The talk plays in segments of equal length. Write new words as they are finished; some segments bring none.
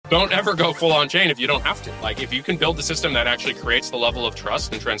Don't ever go full on chain if you don't have to. Like, if you can build a system that actually creates the level of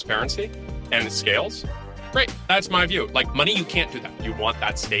trust and transparency and it scales, great. That's my view. Like, money, you can't do that. You want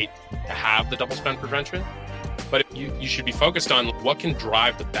that state to have the double spend prevention, but you should be focused on what can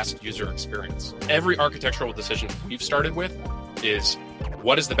drive the best user experience. Every architectural decision we've started with is,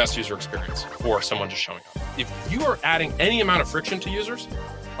 what is the best user experience for someone just showing up? If you are adding any amount of friction to users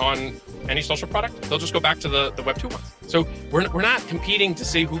on any social product, they'll just go back to the Web 2 ones. So we're not competing to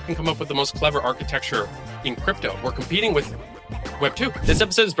see who can come up with the most clever architecture in crypto. We're competing with Web 2. This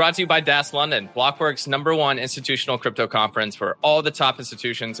episode is brought to you by DAS London, Blockworks' #1 institutional crypto conference, where all the top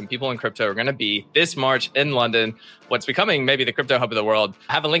institutions and people in crypto are going to be this March in London, what's becoming maybe the crypto hub of the world.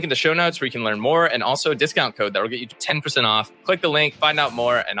 I have a link in the show notes where you can learn more, and also a discount code that will get you 10% off. Click the link, find out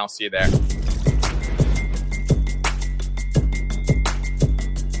more, and I'll see you there.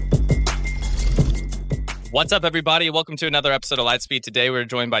 What's up, everybody? Welcome to another episode of Lightspeed. Today, we're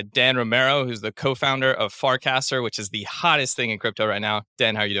joined by Dan Romero, who's the co-founder of Farcaster, which is the hottest thing in crypto right now.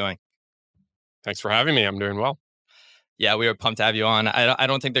 Dan, how are you doing? Thanks for having me. I'm doing well. Yeah, we were pumped to have you on. I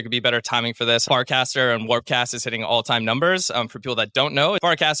don't think there could be better timing for this. Farcaster and Warpcast is hitting all-time numbers. For people that don't know,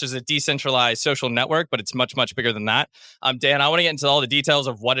 Farcaster is a decentralized social network, but it's much, much bigger than that. Dan, I want to get into all the details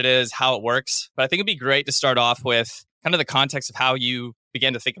of what it is, how it works, but I think it'd be great to start off with kind of the context of how you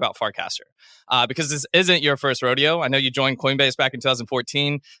began to think about Farcaster. Because this isn't your first rodeo. I know you joined Coinbase back in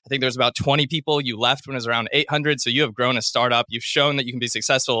 2014. I think there was about 20 people. You left when it was around 800. So you have grown a startup. You've shown that you can be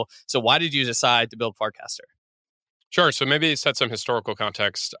successful. So why did you decide to build Farcaster? Sure. So maybe set some historical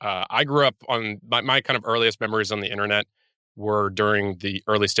context. I grew up on my kind of earliest memories on the internet were during the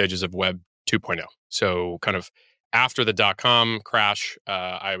early stages of Web 2.0. So kind of after the dot-com crash,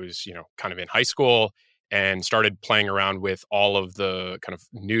 I was, kind of in high school and started playing around with all of the kind of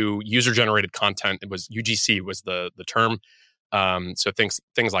new user-generated content. It was UGC was the term. So things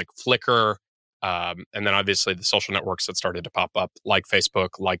like Flickr, and then obviously the social networks that started to pop up, like Facebook,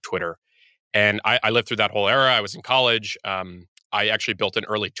 like Twitter. And I lived through that whole era. I was in college. I actually built an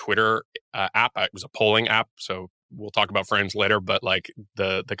early Twitter app. It was a polling app. So we'll talk about frames later. But like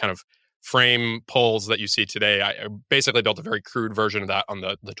the kind of frame polls that you see today, I basically built a very crude version of that on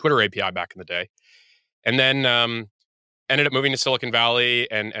the Twitter API back in the day. And then ended up moving to Silicon Valley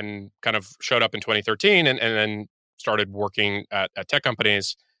and kind of showed up in 2013 and then started working at tech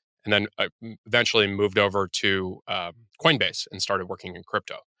companies. And then eventually moved over to Coinbase and started working in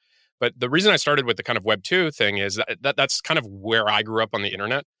crypto. But the reason I started with the kind of Web 2 thing is that's kind of where I grew up on the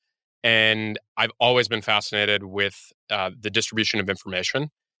internet. And I've always been fascinated with the distribution of information.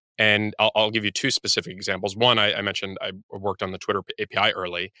 And I'll give you two specific examples. One, I mentioned I worked on the Twitter API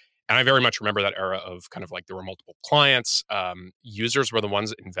early. And I very much remember that era of kind of like there were multiple clients. Users were the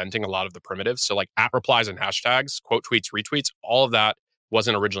ones inventing a lot of the primitives. So like app replies and hashtags, quote tweets, retweets, all of that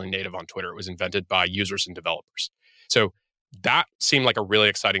wasn't originally native on Twitter. It was invented by users and developers. So that seemed like a really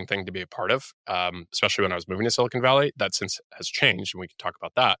exciting thing to be a part of, especially when I was moving to Silicon Valley. That since has changed, and we can talk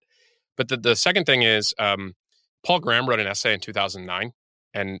about that. But the second thing is Paul Graham wrote an essay in 2009,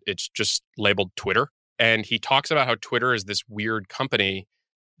 and it's just labeled Twitter. And he talks about how Twitter is this weird company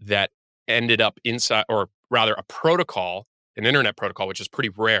that ended up inside, or rather a protocol, an internet protocol, which is pretty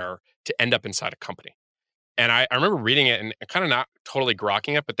rare to end up inside a company. And I remember reading it and kind of not totally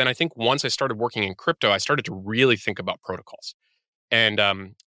grokking it. But then I think once I started working in crypto, I started to really think about protocols. And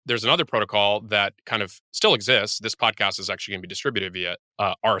there's another protocol that kind of still exists. This podcast is actually going to be distributed via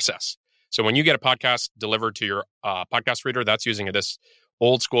RSS. So when you get a podcast delivered to your podcast reader, that's using this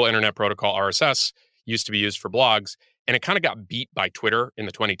old school internet protocol. RSS used to be used for blogs. And it kind of got beat by Twitter in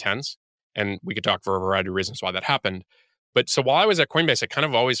the 2010s. And we could talk for a variety of reasons why that happened. But so while I was at Coinbase, I kind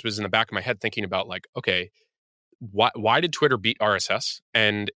of always was in the back of my head thinking about like, okay, why did Twitter beat RSS?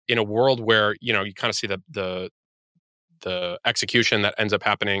 And in a world where, you kind of see the execution that ends up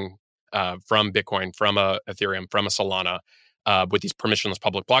happening from Bitcoin, from a Ethereum, from a Solana, with these permissionless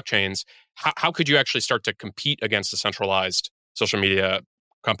public blockchains, how could you actually start to compete against a centralized social media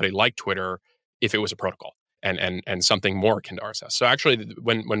company like Twitter if it was a protocol? And something more akin to RSS. So actually,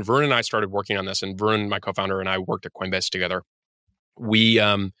 when Varun and I started working on this, and Varun, my co-founder, and I worked at Coinbase together, we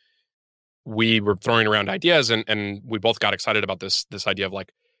were throwing around ideas, and we both got excited about this idea of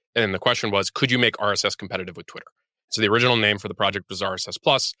like, and the question was, could you make RSS competitive with Twitter? So the original name for the project was RSS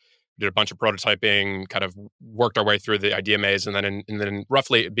Plus. We did a bunch of prototyping, kind of worked our way through the idea maze, and then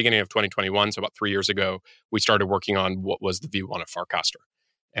roughly beginning of 2021, so about 3 years ago, we started working on what was the V1 of Farcaster.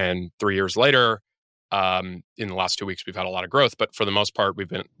 And 3 years later, in the last 2 weeks, we've had a lot of growth, but for the most part,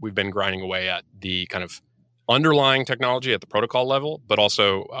 we've been grinding away at the kind of underlying technology at the protocol level, but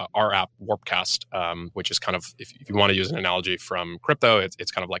also our app Warpcast, which is kind of, if you want to use an analogy from crypto,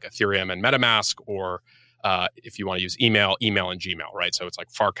 it's kind of like Ethereum and MetaMask, or if you want to use email and Gmail, right? So it's like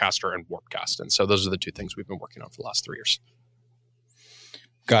Farcaster and Warpcast. And so those are the two things we've been working on for the last 3 years.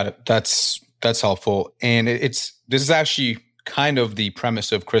 Got it. That's helpful. And this is actually kind of the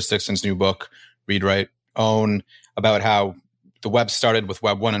premise of Chris Dixon's new book, Read, Write, Own, about how the web started with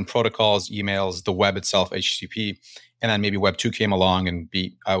Web 1 and protocols, emails, the web itself, HTTP, and then maybe Web 2 came along and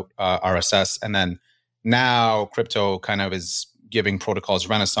beat out RSS. And then now crypto kind of is giving protocols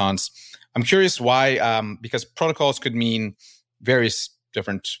renaissance. I'm curious why, because protocols could mean various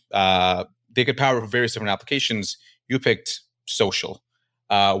different, they could power various different applications. You picked social.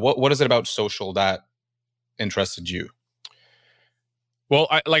 What is it about social that interested you? Well,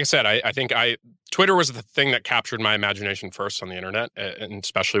 like I said, I think Twitter was the thing that captured my imagination first on the internet, and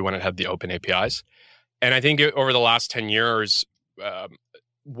especially when it had the open APIs. And I think over the last 10 years,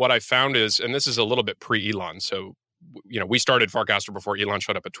 what I found is, and this is a little bit pre-Elon, so we started Farcaster before Elon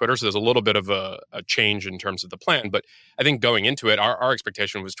showed up at Twitter, so there's a little bit of a change in terms of the plan. But I think going into it, our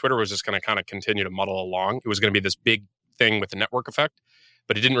expectation was Twitter was just going to kind of continue to muddle along. It was going to be this big thing with the network effect,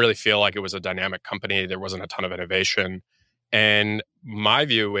 but it didn't really feel like it was a dynamic company. There wasn't a ton of innovation. And my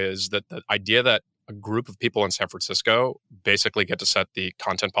view is that the idea that a group of people in San Francisco basically get to set the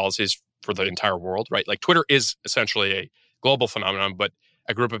content policies for the entire world, right? Like Twitter is essentially a global phenomenon, but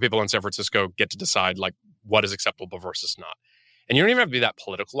a group of people in San Francisco get to decide like what is acceptable versus not. And you don't even have to be that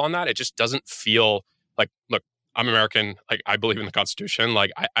political on that. It just doesn't feel like, look, I'm American. Like I believe in the Constitution.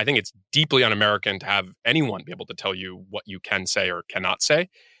 Like I think it's deeply un-American to have anyone be able to tell you what you can say or cannot say.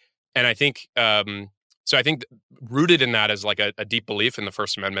 And I think, so I think rooted in that is like a deep belief in the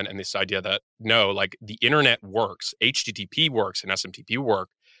First Amendment and this idea that no, like the internet works, HTTP works and SMTP work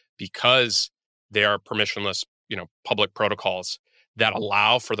because they are permissionless, public protocols that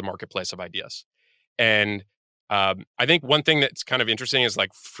allow for the marketplace of ideas. And I think one thing that's kind of interesting is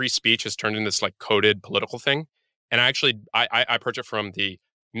like free speech has turned into this like coded political thing. And I approach it from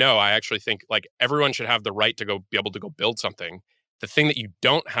I actually think like everyone should have the right to be able to go build something. The thing that you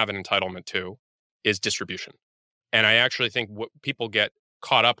don't have an entitlement to is distribution. And I actually think what people get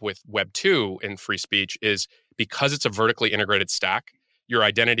caught up with Web 2 in free speech is because it's a vertically integrated stack, your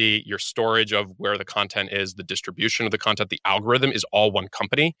identity, your storage of where the content is, the distribution of the content, the algorithm is all one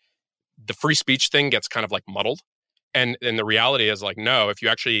company. The free speech thing gets kind of like muddled. And the reality is like, no, if you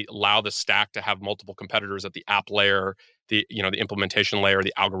actually allow the stack to have multiple competitors at the app layer, the implementation layer,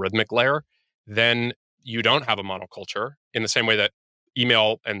 the algorithmic layer, then you don't have a monoculture in the same way that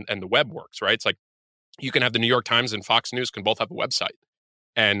email and the web works, right? It's like you can have the New York Times and Fox News can both have a website.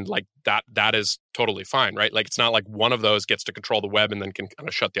 And like that is totally fine, right? Like it's not like one of those gets to control the web and then can kind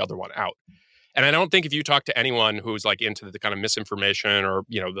of shut the other one out. And I don't think if you talk to anyone who's like into the kind of misinformation or,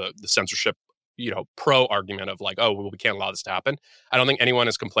 the censorship, pro argument of like, oh, well, we can't allow this to happen. I don't think anyone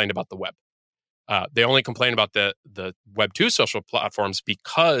has complained about the web. They only complain about the Web 2 social platforms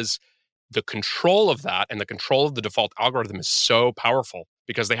because the control of that and the control of the default algorithm is so powerful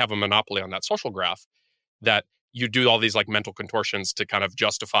because they have a monopoly on that social graph that you do all these like mental contortions to kind of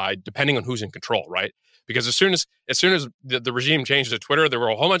justify depending on who's in control, right? Because as soon as the regime changed to Twitter, there were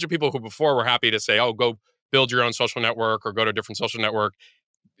a whole bunch of people who before were happy to say, oh, go build your own social network or go to a different social network.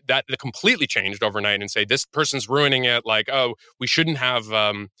 That completely changed overnight and say, this person's ruining it. Like, oh, we shouldn't have,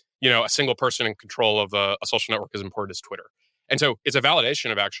 a single person in control of a social network as important as Twitter. And so it's a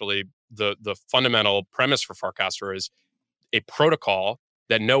validation of actually the fundamental premise for Farcaster is a protocol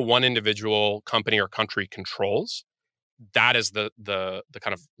that no one individual company or country controls. That is the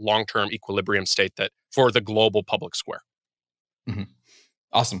kind of long-term equilibrium state that for the global public square. Mm-hmm.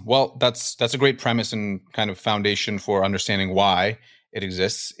 Awesome. Well, that's a great premise and kind of foundation for understanding why it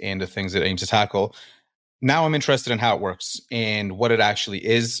exists and the things it aims to tackle. Now I'm interested in how it works and what it actually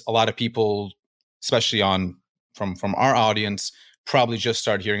is. A lot of people, especially from our audience, probably just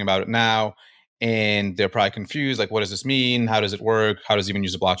started hearing about it now. And they're probably confused, like, what does this mean? How does it work? How does it even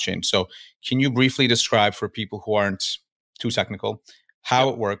use a blockchain? So can you briefly describe for people who aren't too technical how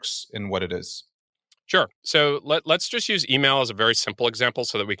it works and what it is? Sure. So let's just use email as a very simple example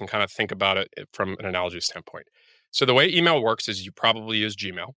so that we can kind of think about it from an analogy standpoint. So the way email works is you probably use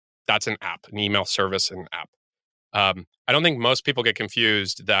Gmail. That's an app, an email service and app. I don't think most people get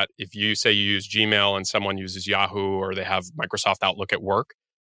confused that if you say you use Gmail and someone uses Yahoo or they have Microsoft Outlook at work,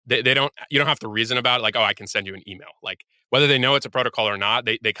 you don't have to reason about it like, oh, I can send you an email. Like whether they know it's a protocol or not,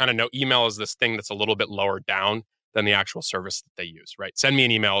 they kind of know email is this thing that's a little bit lower down than the actual service that they use, right? Send me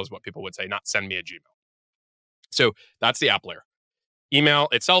an email is what people would say, not send me a Gmail. So that's the app layer. Email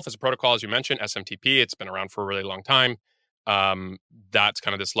itself is a protocol, as you mentioned, SMTP. It's been around for a really long time. That's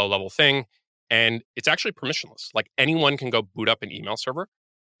kind of this low-level thing. And it's actually permissionless. Like anyone can go boot up an email server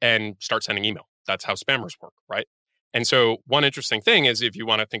and start sending email. That's how spammers work, right? And so one interesting thing is if you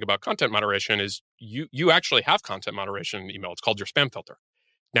want to think about content moderation is you actually have content moderation in email. It's called your spam filter.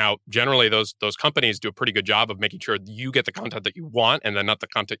 Now, generally, those companies do a pretty good job of making sure you get the content that you want and then not the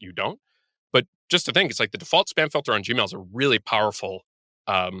content you don't. But just to think, it's like the default spam filter on Gmail is a really powerful,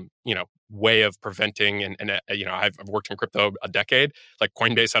 way of preventing. And I've worked in crypto a decade. Like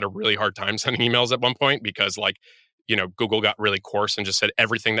Coinbase had a really hard time sending emails at one point because Google got really coarse and just said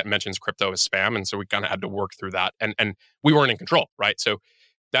everything that mentions crypto is spam. And so we kind of had to work through that. And we weren't in control, right? So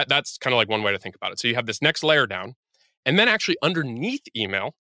that's kind of like one way to think about it. So you have this next layer down. And then actually underneath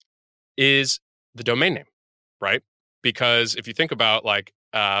email is the domain name, right? Because if you think about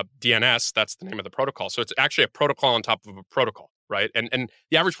DNS, that's the name of the protocol. So it's actually a protocol on top of a protocol, right? And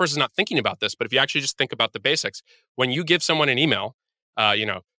the average person is not thinking about this, but if you actually just think about the basics, when you give someone an email,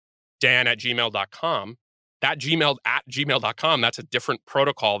 dan@gmail.com, that gmail@gmail.com, that's a different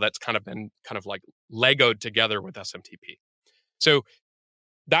protocol that's kind of been Legoed together with SMTP. So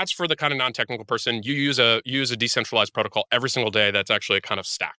that's for the kind of non-technical person. You use a decentralized protocol every single day that's actually a kind of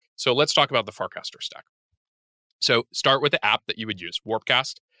stack. So let's talk about the Farcaster stack. So start with the app that you would use,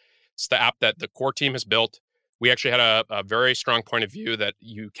 Warpcast. It's the app that the core team has built. We actually had a very strong point of view that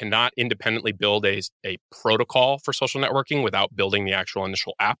you cannot independently build a protocol for social networking without building the actual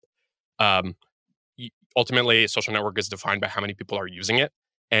initial app. Ultimately, a social network is defined by how many people are using it.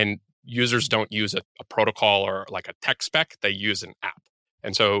 And users don't use a protocol or like a tech spec. They use an app.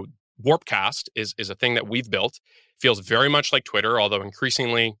 And so Warpcast is a thing that we've built. Feels very much like Twitter, although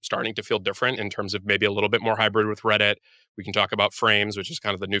increasingly starting to feel different in terms of maybe a little bit more hybrid with Reddit. We can talk about Frames, which is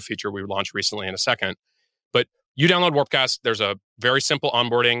kind of the new feature we launched recently in a second. But you download Warpcast. There's a very simple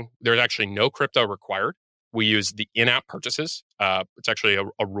onboarding. There's actually no crypto required. We use the in-app purchases. It's actually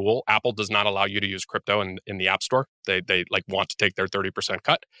a rule. Apple does not allow you to use crypto in the App Store. They want to take their 30%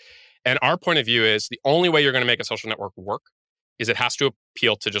 cut. And our point of view is the only way you're going to make a social network work is it has to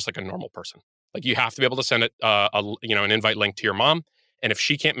appeal to just like a normal person. Like you have to be able to send it, an invite link to your mom, and if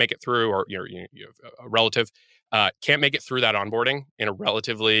she can't make it through, or a relative can't make it through that onboarding in a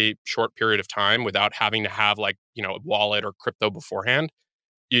relatively short period of time without having to have a wallet or crypto beforehand,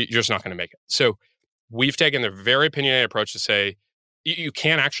 you're just not going to make it. So we've taken the very opinionated approach to say you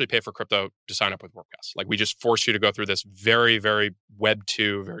can't actually pay for crypto to sign up with Warpcast. Like we just force you to go through this very, very Web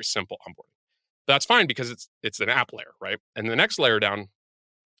 2, very simple onboarding. That's fine because it's an app layer, right? And the next layer down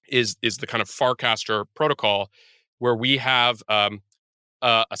is the kind of Farcaster protocol where we have a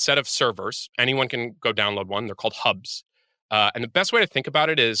set of servers. Anyone can go download one. They're called hubs. And the best way to think about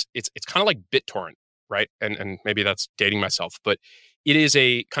it is it's kind of like BitTorrent, right? And maybe that's dating myself, but it is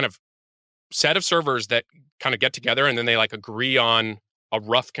a kind of set of servers that kind of get together and then they agree on a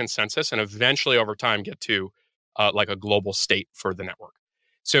rough consensus and eventually over time get to a global state for the network.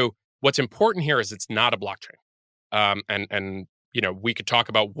 So what's important here is it's not a blockchain. And we could talk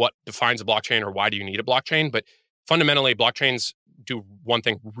about what defines a blockchain or why do you need a blockchain, but fundamentally blockchains do one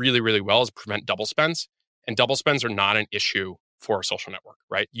thing really, really well is prevent double spends. And double spends are not an issue for a social network,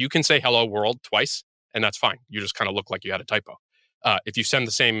 right? You can say hello world twice and that's fine. You just kind of look like you had a typo. If you send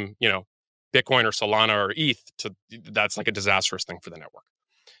the same, Bitcoin or Solana or ETH that's like a disastrous thing for the network.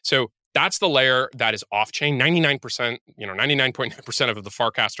 So that's the layer that is off chain. 99%, 99.9% of the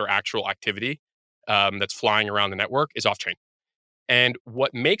Farcaster actual activity that's flying around the network is off chain. And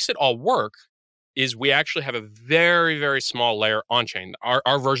what makes it all work is we actually have a very, very small layer on chain,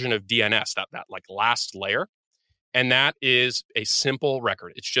 our version of DNS, that last layer. And that is a simple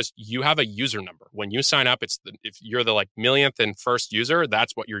record. It's just you have a user number. When you sign up, if you're the millionth and first user,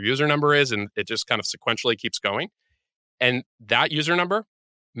 that's what your user number is. And it just kind of sequentially keeps going. And that user number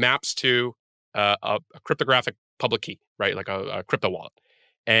maps to a cryptographic public key, right? Like a crypto wallet.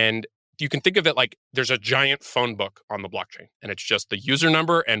 And you can think of it like there's a giant phone book on the blockchain. And it's just the user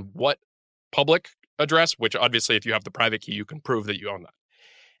number and what public address, which obviously if you have the private key, you can prove that you own that.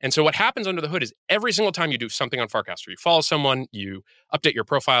 And so what happens under the hood is every single time you do something on Farcaster, you follow someone, you update your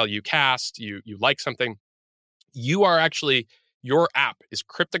profile, you cast, you like something, your app is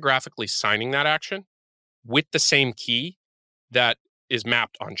cryptographically signing that action with the same key that is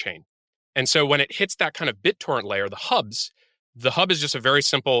mapped on chain. And so when it hits that kind of BitTorrent layer, the hub is just a very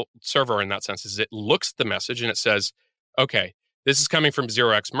simple server in that sense, is it looks at the message and it says, okay, this is coming from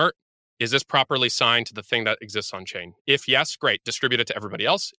 0xMert. Is this properly signed to the thing that exists on chain? If yes, great, distribute it to everybody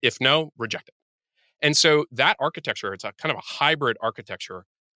else. If no, reject it. And so that architecture, it's a kind of a hybrid architecture,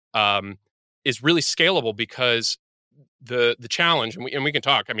 is really scalable because the challenge, and we can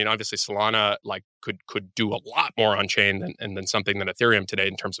talk. I mean, obviously Solana like could do a lot more on chain than something than Ethereum today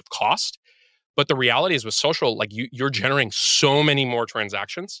in terms of cost. But the reality is with social, like you're generating so many more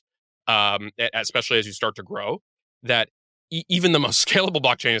transactions, especially as you start to grow, that even the most scalable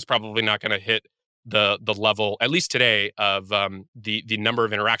blockchain is probably not going to hit the level, at least today, of the number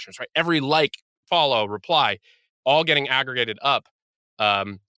of interactions. Right, every like, follow, reply, all getting aggregated up.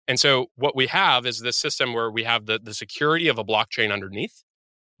 And so what we have is this system where we have the security of a blockchain underneath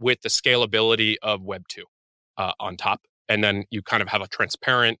with the scalability of Web 2 on top. And then you kind of have a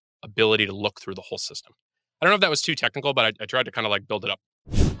transparent ability to look through the whole system. I don't know if that was too technical, but I tried to kind of like build it up.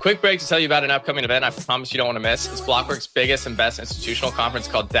 Quick break to tell you about an upcoming event I promise you don't want to miss. It's Blockworks' biggest and best institutional conference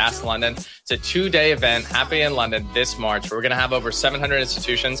called DAS London. It's a 2-day event happening in London this March, where we're going to have over 700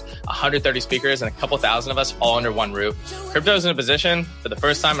 institutions, 130 speakers, and a couple thousand of us all under one roof. Crypto is in a position for the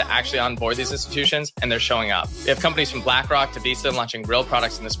first time to actually onboard these institutions, and they're showing up. We have companies from BlackRock to Visa launching real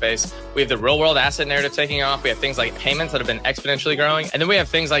products in the space. We have the real world asset narrative taking off. We have things like payments that have been exponentially growing. And then we have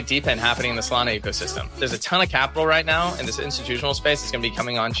things like DePIN happening in the Solana ecosystem. There's a ton of capital right now in this institutional space. It's going to be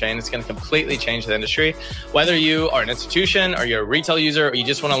coming on chain. It's going to completely change the industry. Whether you are an institution or you're a retail user or you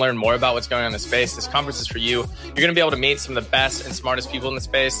just want to learn more about what's going on in the space, this conference is for you. You're going to be able to meet some of the best and smartest people in the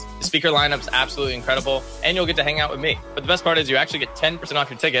space. The speaker lineup is absolutely incredible, and you'll get to hang out with me. But the best part is you actually get 10% off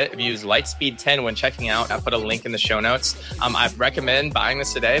your ticket if you use Lightspeed10 when checking out. I put a link in the show notes. I recommend buying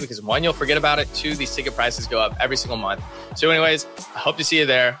this today because 1, you'll forget about it. 2, these ticket prices go up every single month. So anyways, I hope to see you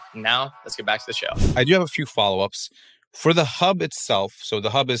there. Now, let's get back to the show. I do have a few follow-ups. For the hub itself, so the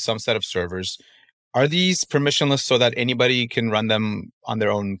hub is some set of servers. Are these permissionless so that anybody can run them on their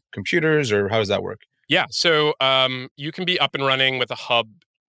own computers, or how does that work? Yeah, so you can be up and running with a hub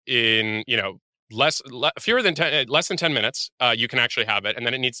in less than 10 minutes. You can actually have it, and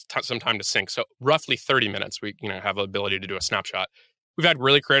then it needs some time to sync. So roughly 30 minutes, we have the ability to do a snapshot. We've had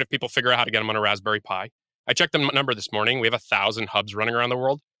really creative people figure out how to get them on a Raspberry Pi. I checked the number this morning. We have 1,000 hubs running around the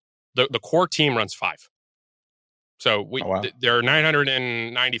world. The core team runs 5. So there are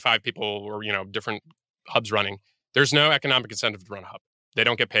 995 people or different hubs running. There's no economic incentive to run a hub. They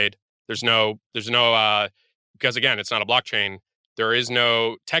don't get paid. There's no because again, it's not a blockchain. There is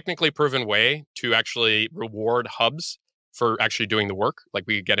no technically proven way to actually reward hubs for actually doing the work. Like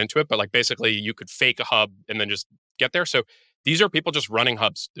we could get into it, but like basically you could fake a hub and then just get there. So these are people just running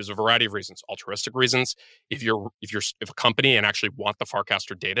hubs. There's a variety of reasons, altruistic reasons. If a company and actually want the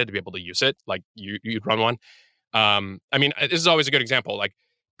Farcaster data to be able to use it, like you'd run one. I mean, this is always a good example. Like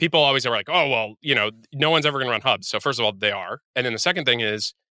people always are like, oh, well, no one's ever going to run hubs. So first of all, they are. And then the second thing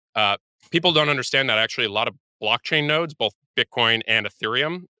is people don't understand that actually a lot of blockchain nodes, both Bitcoin and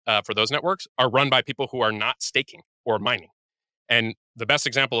Ethereum for those networks, are run by people who are not staking or mining. And the best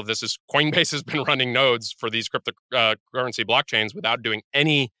example of this is Coinbase has been running nodes for these cryptocurrency blockchains without doing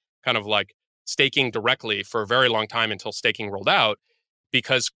any kind of like staking directly for a very long time until staking rolled out,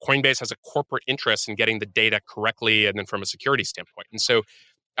 because Coinbase has a corporate interest in getting the data correctly and then from a security standpoint. And so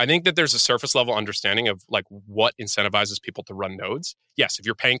I think that there's a surface level understanding of like what incentivizes people to run nodes. Yes, if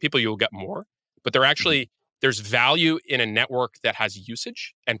you're paying people, you'll get more, but there's value in a network that has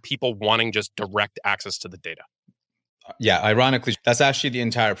usage and people wanting just direct access to the data. Yeah, ironically, that's actually the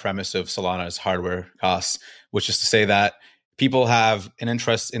entire premise of Solana's hardware costs, which is to say that people have an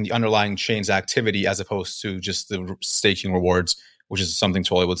interest in the underlying chain's activity as opposed to just the staking rewards, which is something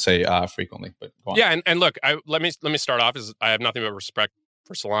Tolly would say frequently. But go on. Yeah, and look, let me start off. I have nothing but respect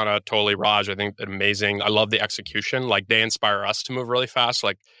for Solana, Tolly, Raj. I think they're amazing. I love the execution. Like they inspire us to move really fast.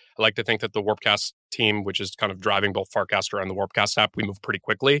 Like I like to think that the Warpcast team, which is kind of driving both Farcaster and the Warpcast app, we move pretty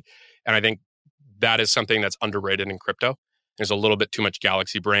quickly. And I think that is something that's underrated in crypto. There's a little bit too much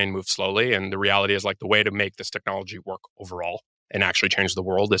galaxy brain, move slowly. And the reality is like the way to make this technology work overall and actually change the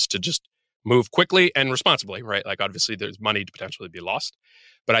world is to just move quickly and responsibly, right? Like obviously there's money to potentially be lost,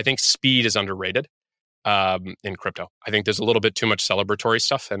 but I think speed is underrated in crypto. I think there's a little bit too much celebratory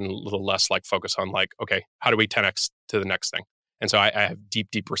stuff and a little less like focus on like, okay, how do we 10x to the next thing? And so I have deep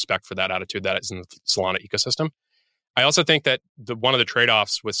respect for that attitude that is in the Solana ecosystem. I also think that one of the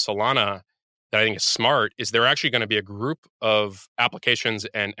trade-offs with Solana that I think is smart is there actually going to be a group of applications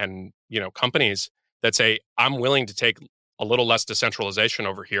and companies that say, I'm willing to take a little less decentralization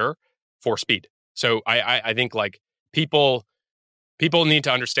over here for speed. So I think like people need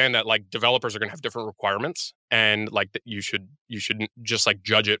to understand that like developers are going to have different requirements and like that you shouldn't just like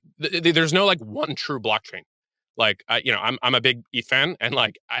judge it. There's no like one true blockchain. Like I'm a big ETH fan, and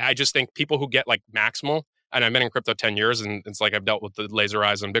like I just think people who get like maximal, and I've been in crypto 10 years, and it's like I've dealt with the laser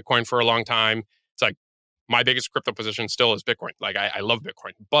eyes on Bitcoin for a long time. It's like my biggest crypto position still is Bitcoin. Like I love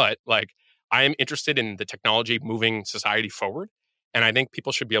Bitcoin, but like I am interested in the technology moving society forward. And I think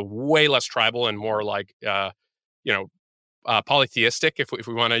people should be a way less tribal and more like, polytheistic, if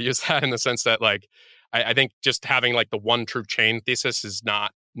we want to use that, in the sense that like, I think just having like the one true chain thesis is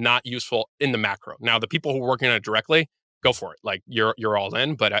not useful in the macro. Now, the people who are working on it directly, go for it. Like you're all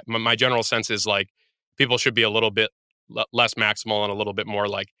in. But my general sense is like people should be a little bit less maximal and a little bit more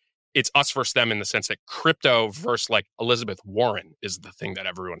like it's us versus them, in the sense that crypto versus like Elizabeth Warren is the thing that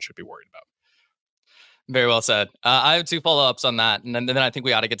everyone should be worried about. Very well said. I have 2 follow-ups on that, and then I think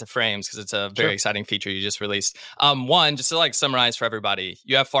we ought to get to frames because it's a very exciting feature you just released. One, just to like summarize for everybody,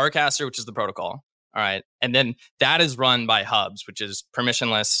 you have Farcaster, which is the protocol. All right. And then that is run by hubs, which is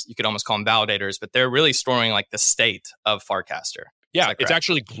permissionless. You could almost call them validators, but they're really storing like the state of Farcaster. Yeah, it's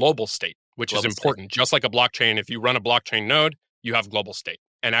actually global state, which is important. Just like a blockchain, if you run a blockchain node, you have global state.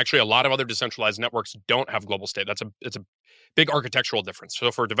 And actually, a lot of other decentralized networks don't have global state. It's a big architectural difference.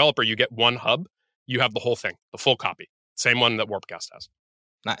 So for a developer, you get one hub, you have the whole thing, the full copy. Same one that Warpcast has.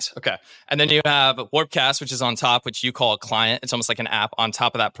 Nice. Okay. And then you have Warpcast, which is on top, which you call a client. It's almost like an app on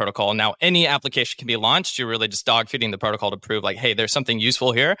top of that protocol. Now, any application can be launched. You're really just dog feeding the protocol to prove like, hey, there's something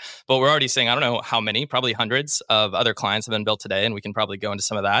useful here. But we're already seeing, I don't know how many, probably hundreds of other clients have been built today, and we can probably go into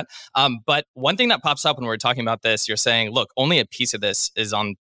some of that. But one thing that pops up when we're talking about this, you're saying, look, only a piece of this is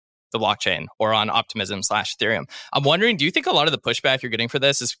on the blockchain or on Optimism/Ethereum. I'm wondering, do you think a lot of the pushback you're getting for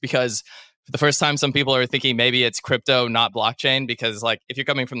this is because for the first time, some people are thinking maybe it's crypto, not blockchain? Because like if you're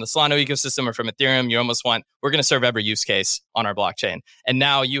coming from the Solana ecosystem or from Ethereum, you almost want, we're going to serve every use case on our blockchain. And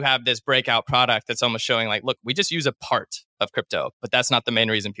now you have this breakout product that's almost showing like, look, we just use a part of crypto, but that's not the main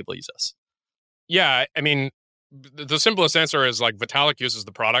reason people use us. Yeah, I mean, the simplest answer is like Vitalik uses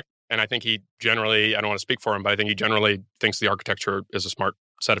the product. And I think he generally, I don't want to speak for him, but I think he generally thinks the architecture is a smart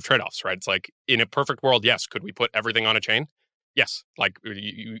set of trade-offs, right? It's like in a perfect world, yes, could we put everything on a chain? Yes, like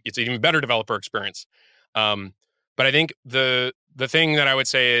it's an even better developer experience. But I think the thing that I would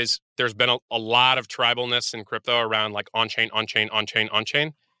say is there's been a lot of tribalness in crypto around like on-chain.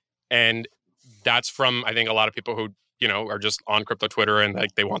 And that's from, I think, a lot of people who, are just on crypto Twitter and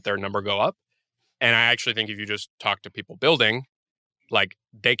like they want their number go up. And I actually think if you just talk to people building, like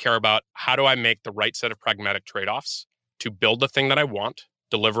they care about how do I make the right set of pragmatic trade-offs to build the thing that I want,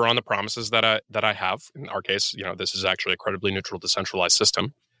 deliver on the promises that I have. In our case, this is actually a credibly neutral, decentralized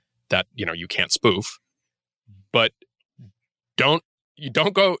system that you can't spoof. But don't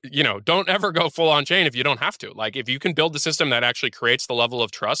ever go full on chain if you don't have to. Like if you can build the system that actually creates the level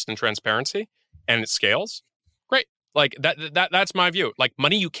of trust and transparency and it scales, great. Like that's my view. Like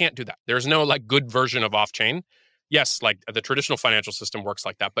money, you can't do that. There's no like good version of off chain. Yes, like the traditional financial system works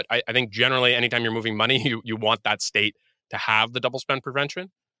like that. But I think generally anytime you're moving money, you want that state to have the double spend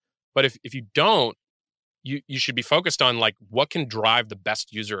prevention. But if you don't, you should be focused on like what can drive the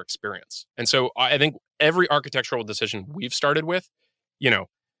best user experience. And so I think every architectural decision we've started with,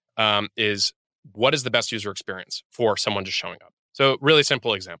 is what is the best user experience for someone just showing up. So really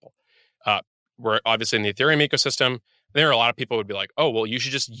simple example. We're obviously in the Ethereum ecosystem. There are a lot of people who would be like, oh, well, you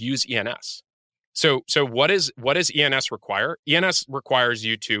should just use ENS. So what does ENS require? ENS requires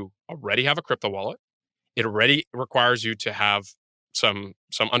you to already have a crypto wallet. It already requires you to have some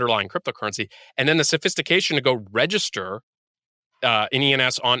underlying cryptocurrency, and then the sophistication to go register in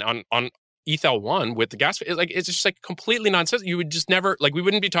ENS on ETH1 with the gas. It's just like completely nonsense. You would just never we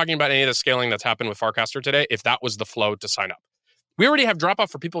wouldn't be talking about any of the scaling that's happened with Farcaster today if that was the flow to sign up. We already have drop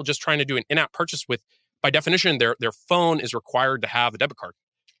off for people just trying to do an in-app purchase with, by definition, their phone is required to have a debit card,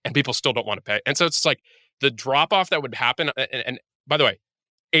 and people still don't want to pay. And so it's like the drop off that would happen. And by the way,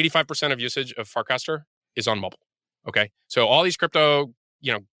 85% of usage of Farcaster is on mobile. Okay. So all these crypto,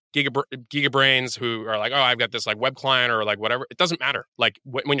 gigabrains who are like, oh, I've got this like web client or like whatever. It doesn't matter. Like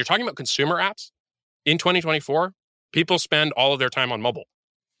when you're talking about consumer apps in 2024, people spend all of their time on mobile.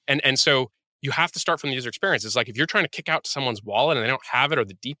 And so you have to start from the user experience. It's like if you're trying to kick out someone's wallet and they don't have it, or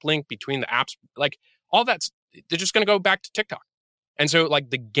the deep link between the apps, like all they're just going to go back to TikTok. And so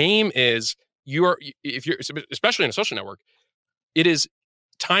like the game is if you're, especially in a social network,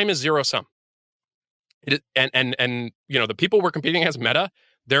 time is zero sum. It is, and the people we're competing as, Meta,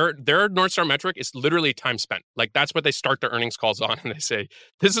 their North Star metric is literally time spent. Like that's what they start their earnings calls on, and they say,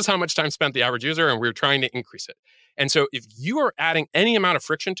 this is how much time spent the average user, and we're trying to increase it. And so if you are adding any amount of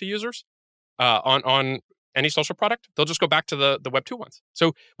friction to users on any social product, they'll just go back to the Web 2 ones.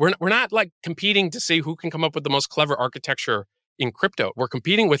 So we're not like competing to see who can come up with the most clever architecture in crypto. We're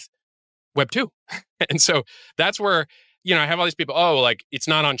competing with Web 2. And so that's where I have all these people, like it's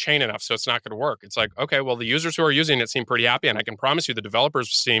not on chain enough, so it's not going to work. It's like, okay, well, the users who are using it seem pretty happy. And I can promise you the developers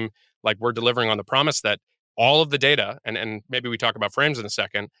seem like we're delivering on the promise that all of the data, and maybe we talk about frames in a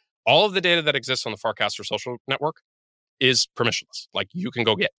second, all of the data that exists on the Farcaster social network is permissionless. Like you can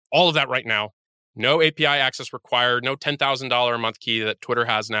go get all of that right now. No API access required, no $10,000 a month key that Twitter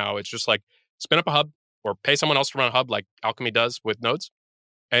has now. It's just like spin up a hub or pay someone else to run a hub like Alchemy does with nodes,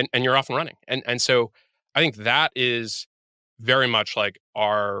 and you're off and running. And so I think that is very much like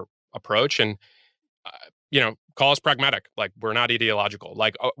our approach. And call us pragmatic. Like we're not ideological.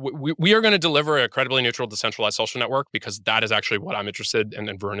 Like we are going to deliver a credibly neutral, decentralized social network because that is actually what I'm interested in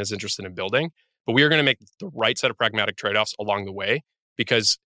and Vern is interested in building. But we are going to make the right set of pragmatic trade-offs along the way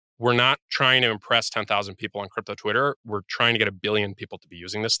because we're not trying to impress 10,000 people on crypto Twitter. We're trying to get 1 billion people to be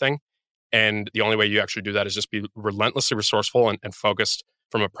using this thing. And the only way you actually do that is just be relentlessly resourceful and focused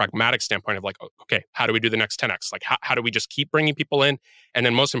from a pragmatic standpoint of like, okay, how do we do the next 10x? Like, how do we just keep bringing people in? And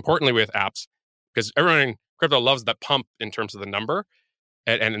then most importantly with apps, because everyone in crypto loves that pump in terms of the number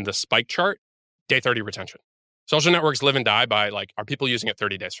and in the spike chart, day 30 retention. Social networks live and die by like, are people using it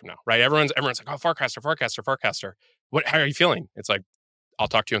 30 days from now, right? Everyone's like, oh, Farcaster. How are you feeling? It's like, I'll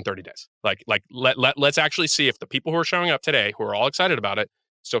talk to you in 30 days. Let's actually see if the people who are showing up today, who are all excited about it,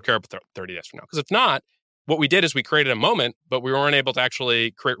 still care about 30 days from now. Because if not, what we did is we created a moment, but we weren't able to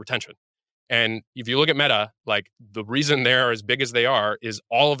actually create retention. And if you look at Meta, like the reason they're as big as they are is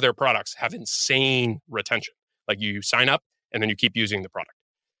all of their products have insane retention. Like you sign up and then you keep using the product.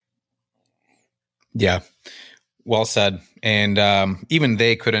 Yeah, well said. And even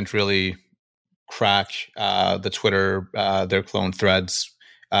they couldn't really crack the Twitter, their clone Threads.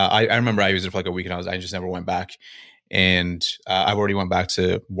 I remember I used it for like a week and I just never went back. And I've already went back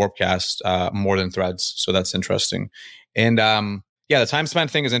to Warpcast more than Threads. So that's interesting. And the time spent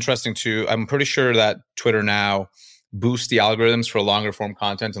thing is interesting too. I'm pretty sure that Twitter now boosts the algorithms for longer form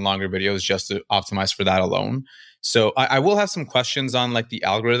content and longer videos just to optimize for that alone. So I will have some questions on like the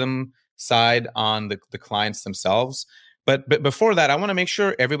algorithm side on the clients themselves. But before that, I want to make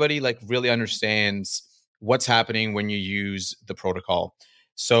sure everybody like really understands what's happening when you use the protocol.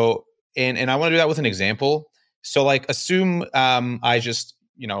 So, and I want to do that with an example. So like assume I just,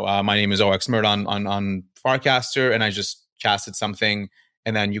 my name is OX Mert on Farcaster and I just casted something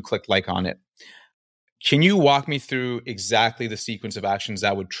and then you click like on it. Can you walk me through exactly the sequence of actions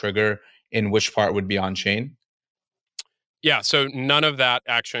that would trigger and which part would be on chain? Yeah, so none of that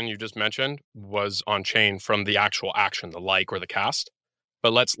action you just mentioned was on chain from the actual action, the like or the cast.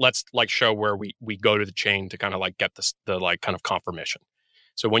 But let's like show where we go to the chain to kind of like get the like kind of confirmation.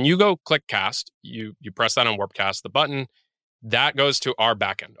 So when you go click cast, you press that on Warpcast, the button, that goes to our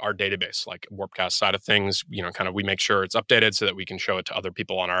backend, our database, like Warpcast side of things, kind of we make sure it's updated so that we can show it to other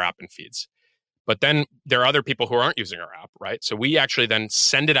people on our app and feeds. But then there are other people who aren't using our app, right? So we actually then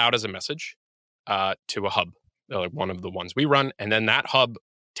send it out as a message to a hub, like one of the ones we run. And then that hub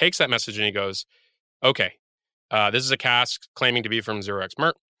takes that message and he goes, okay, this is a cast claiming to be from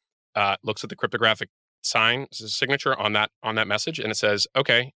 0xMert, looks at the cryptographic sign, signature on that message, and it says,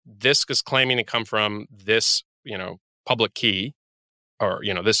 okay, this is claiming to come from this, public key or,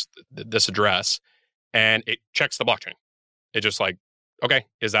 this address, and it checks the blockchain. It just like, okay,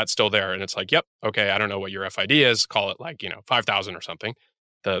 is that still there? And it's like, yep, okay, I don't know what your FID is, call it like, 5,000 or something.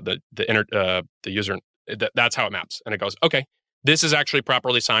 The user, that's how it maps. And it goes, okay, this is actually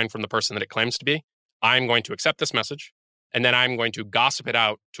properly signed from the person that it claims to be. I'm going to accept this message. And then I'm going to gossip it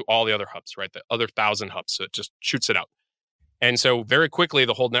out to all the other hubs, right? The other 1,000 hubs. So it just shoots it out. And so very quickly,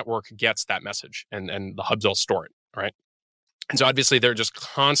 the whole network gets that message and the hubs all store it, right? And so obviously, they're just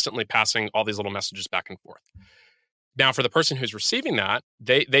constantly passing all these little messages back and forth. Now, for the person who's receiving that,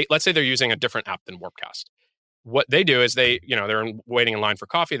 they let's say they're using a different app than Warpcast. What they do is they're waiting in line for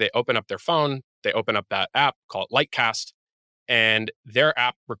coffee. They open up their phone. They open up that app, call it Lightcast, and their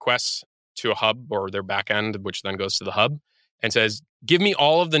app requests to a hub or their backend, which then goes to the hub and says, give me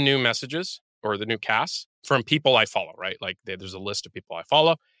all of the new messages or the new casts from people I follow, right? Like there's a list of people I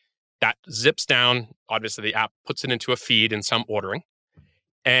follow. That zips down. Obviously, the app puts it into a feed in some ordering.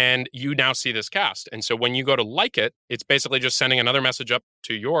 And you now see this cast. And so when you go to like it, it's basically just sending another message up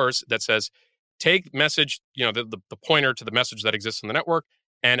to yours that says, take message, the pointer to the message that exists in the network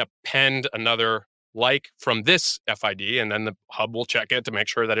and append another like from this FID, and then the hub will check it to make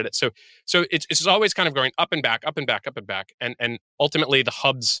sure that it is. So it's always kind of going up and back, up and back, up and back. And ultimately the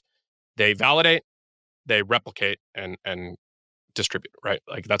hubs, they validate, they replicate and distribute, right?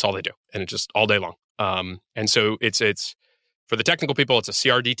 Like that's all they do. And it's just all day long. And so it's for the technical people, it's a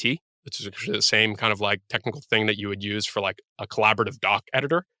CRDT, which is actually the same kind of like technical thing that you would use for like a collaborative doc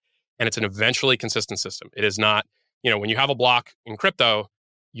editor. And it's an eventually consistent system. It is not, when you have a block in crypto,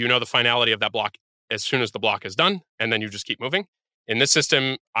 the finality of that block as soon as the block is done, and then you just keep moving. In this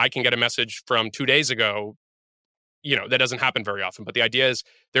system, I can get a message from 2 days ago that doesn't happen very often. But the idea is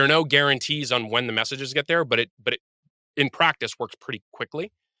there are no guarantees on when the messages get there, but it in practice works pretty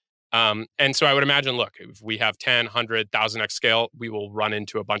quickly. And so I would imagine, look, if we have 10, 100, 1,000x scale, we will run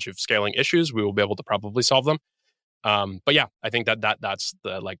into a bunch of scaling issues. We will be able to probably solve them. But yeah, I think that's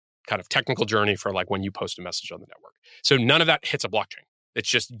the like kind of technical journey for like when you post a message on the network. So none of that hits a blockchain. It's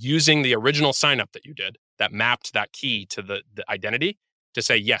just using the original sign up that you did that mapped that key to the identity to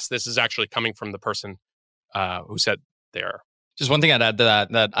say, yes, this is actually coming from the person who said they are. Just one thing I'd add to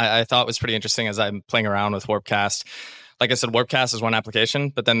that I thought was pretty interesting as I'm playing around with Warpcast. Like I said, Warpcast is one application,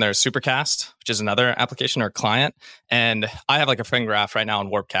 but then there's Supercast, which is another application or client. And I have like a friend graph right now on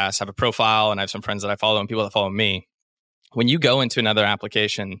Warpcast. I have a profile and I have some friends that I follow and people that follow me. When you go into another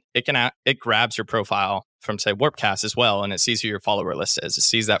application, it grabs your profile from, say, Warpcast as well, and it sees who your follower list is. It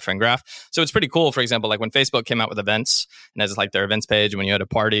sees that friend graph. So it's pretty cool. For example, like when Facebook came out with events, and as like their events page, when you had a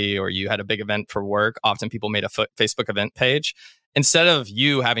party or you had a big event for work, often people made a Facebook event page. Instead of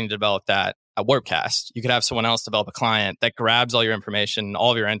you having to develop that at Warpcast, you could have someone else develop a client that grabs all your information,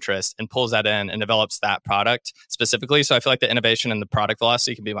 all of your interests, and pulls that in and develops that product specifically. So I feel like the innovation and the product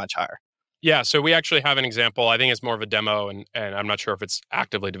velocity can be much higher. Yeah, so we actually have an example. I think it's more of a demo, and I'm not sure if it's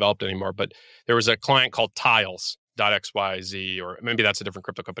actively developed anymore, but there was a client called Tiles.xyz, or maybe that's a different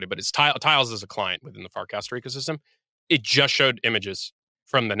crypto company, but it's Tiles is a client within the Farcaster ecosystem. It just showed images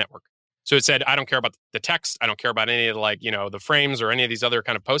from the network. So it said, I don't care about the text. I don't care about any of the, the frames or any of these other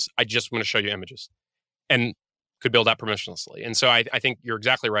kind of posts. I just want to show you images, and could build that permissionlessly. And so I think you're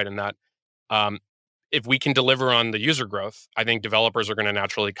exactly right in that. If we can deliver on the user growth, I think developers are going to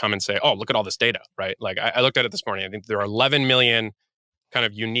naturally come and say, oh, look at all this data, right? Like I looked at it this morning. I think there are 11 million kind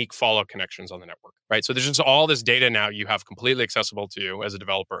of unique follow connections on the network, right? So there's just all this data now you have completely accessible to you as a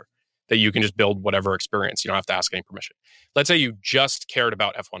developer that you can just build whatever experience. You don't have to ask any permission. Let's say you just cared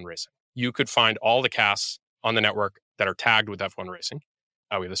about F1 racing. You could find all the casts on the network that are tagged with F1 racing.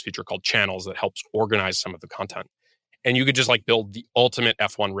 We have this feature called channels that helps organize some of the content. And you could just like build the ultimate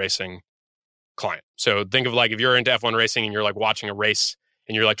F1 racing client. So think of like if you're into F1 racing and you're like watching a race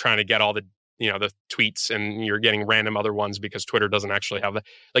and you're like trying to get all the the tweets and you're getting random other ones because Twitter doesn't actually have that.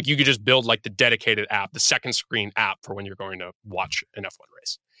 Like you could just build like the dedicated app, the second screen app for when you're going to watch an F1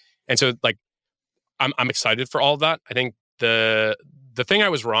 race. And so like I'm excited for all of that. I think the thing I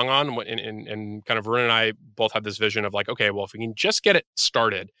was wrong on and kind of Varun and I both had this vision of like, okay, well, if we can just get it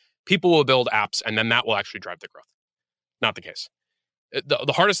started, people will build apps and then that will actually drive the growth. Not the case.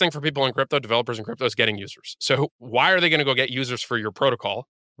 The hardest thing for people in crypto, developers in crypto, is getting users. So why are they going to go get users for your protocol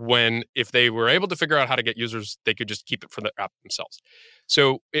when if they were able to figure out how to get users, they could just keep it for the app themselves?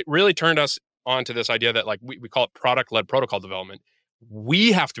 So it really turned us onto this idea that like we call it product-led protocol development.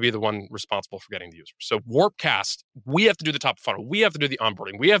 We have to be the one responsible for getting the users. So Warpcast, we have to do the top of funnel. We have to do the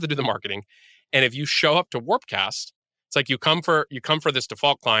onboarding. We have to do the marketing. And if you show up to Warpcast, it's like you come for this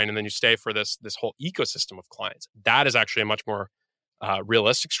default client and then you stay for this whole ecosystem of clients. That is actually a much more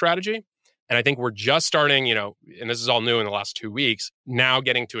realistic strategy. And I think we're just starting, and this is all new in the last 2 weeks, now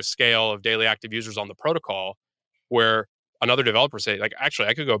getting to a scale of daily active users on the protocol where another developer say, like, actually,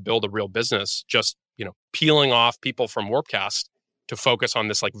 I could go build a real business just, peeling off people from Warpcast to focus on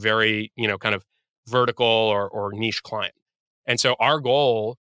this like very, kind of vertical or niche client. And so our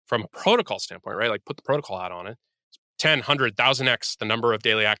goal from a protocol standpoint, right, like put the protocol hat on it, 10, 100, 1,000x the number of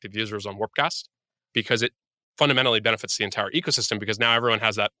daily active users on Warpcast, because it fundamentally benefits the entire ecosystem, because now everyone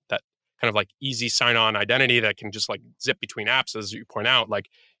has that kind of like easy sign-on identity that can just like zip between apps, as you point out. Like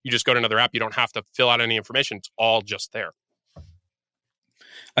you just go to another app, you don't have to fill out any information. It's all just there.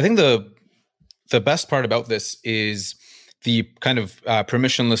 I think the best part about this is the kind of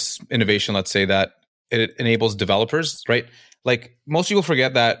permissionless innovation, let's say, that it enables developers, right? Like most people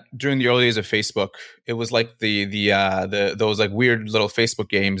forget that during the early days of Facebook, it was like those like weird little Facebook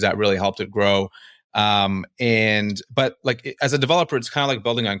games that really helped it grow. But like as a developer, it's kind of like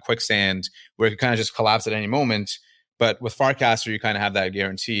building on quicksand where it can kind of just collapse at any moment. But with Farcaster, you kind of have that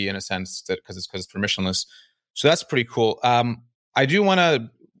guarantee in a sense that because it's permissionless. So that's pretty cool. I do want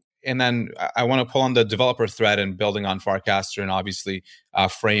to, and then I want to pull on the developer thread and building on Farcaster, and obviously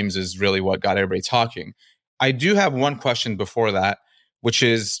frames is really what got everybody talking. I do have one question before that, which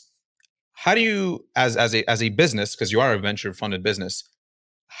is, how do you, as a business, because you are a venture funded business,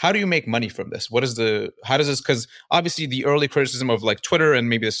 how do you make money from this? How does this, because obviously the early criticism of like Twitter and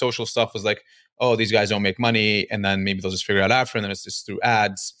maybe the social stuff was like, oh, these guys don't make money, and then maybe they'll just figure it out after, and then it's just through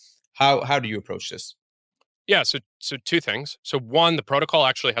ads. How do you approach this? Yeah, so two things. So one, the protocol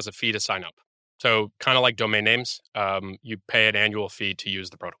actually has a fee to sign up. So kind of like domain names, you pay an annual fee to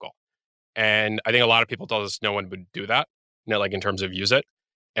use the protocol. And I think a lot of people told us no one would do that, like in terms of use it.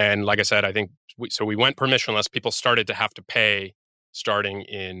 And like I said, I think we went permissionless. People started to have to pay starting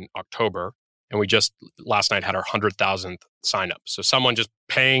in October. And we just last night had our 100,000th sign up. So someone just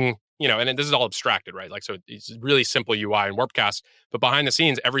paying, and this is all abstracted, right? Like, so it's really simple UI in Warpcast, but behind the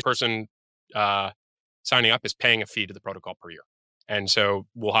scenes, every person signing up is paying a fee to the protocol per year. And so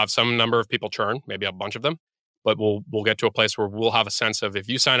we'll have some number of people churn, maybe a bunch of them, but we'll get to a place where we'll have a sense of if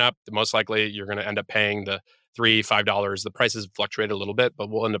you sign up, most likely you're going to end up paying the $3, $5. The prices fluctuate a little bit, but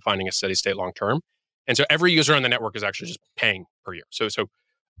we'll end up finding a steady state long term. And so every user on the network is actually just paying per year. So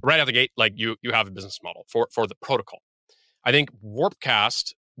right out the gate, like you have a business model for the protocol. I think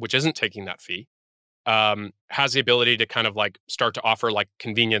Warpcast, which isn't taking that fee, has the ability to kind of like start to offer like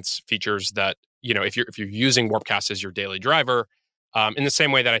convenience features that, if you're using Warpcast as your daily driver, in the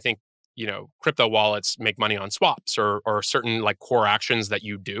same way that I think, crypto wallets make money on swaps or certain like core actions that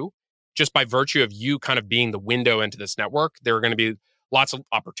you do, just by virtue of you kind of being the window into this network, there are going to be lots of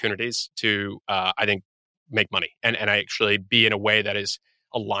opportunities to, I think, make money and actually be in a way that is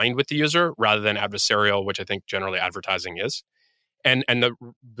aligned with the user rather than adversarial, which I think generally advertising is. And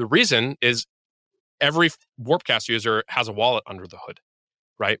the reason is every Warpcast user has a wallet under the hood,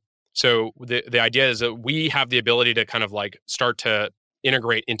 right? So the idea is that we have the ability to kind of like start to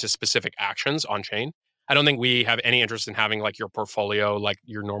integrate into specific actions on chain. I don't think we have any interest in having like your portfolio, like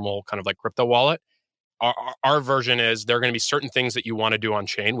your normal kind of like crypto wallet. Our version is there are going to be certain things that you want to do on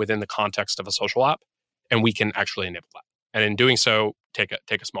chain within the context of a social app, and we can actually enable that. And in doing so, take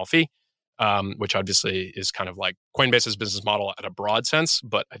a small fee, which obviously is kind of like Coinbase's business model at a broad sense.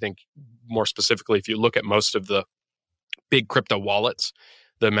 But I think more specifically, if you look at most of the big crypto wallets,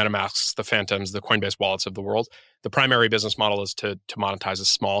 the MetaMasks, the Phantoms, the Coinbase wallets of the world, the primary business model is to monetize a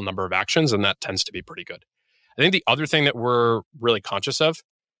small number of actions, and that tends to be pretty good. I think the other thing that we're really conscious of,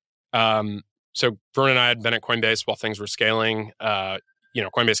 so Vern and I had been at Coinbase while things were scaling.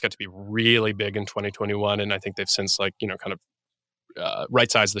 Coinbase got to be really big in 2021, and I think they've since kind of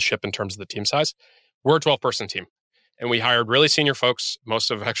right-sized the ship in terms of the team size. We're a 12-person team, and we hired really senior folks, most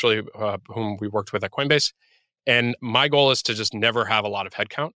of actually whom we worked with at Coinbase. And my goal is to just never have a lot of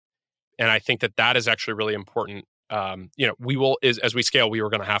headcount. And I think that is actually really important. We will, as we scale, we were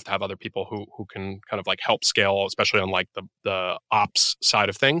going to have other people who can kind of like help scale, especially on like the ops side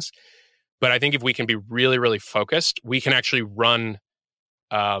of things. But I think if we can be really, really focused, we can actually run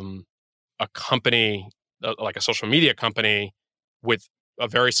a company, like a social media company, with a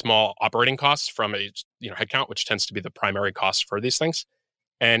very small operating cost from a headcount, which tends to be the primary cost for these things.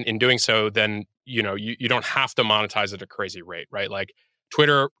 And in doing so, then you don't have to monetize at a crazy rate, right? Like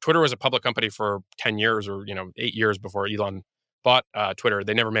Twitter was a public company for 10 years or 8 years before Elon bought Twitter.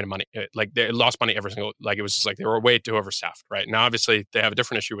 They never made money. Like they lost money every single. Like it was just like they were way too overstaffed, right? Now, obviously, they have a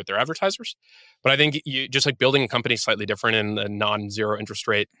different issue with their advertisers, but I think you just like building a company slightly different in the non-zero interest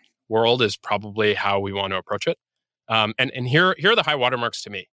rate world is probably how we want to approach it. And here are the high watermarks to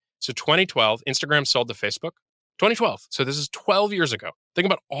me. So 2012, Instagram sold to Facebook. 2012. So this is 12 years ago. Think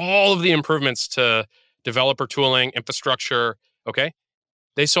about all of the improvements to developer tooling, infrastructure. Okay.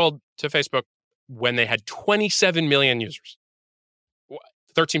 They sold to Facebook when they had 27 million users,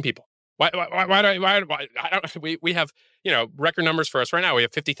 13 people. Why we have, record numbers for us right now. We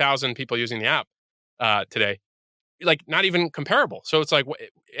have 50,000 people using the app today, like not even comparable. So it's like,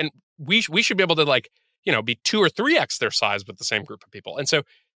 and we should be able to be 2 or 3x their size with the same group of people. And so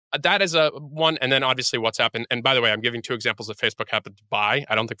that is a one. And then obviously WhatsApp. And by the way, I'm giving 2 examples that Facebook happened to buy.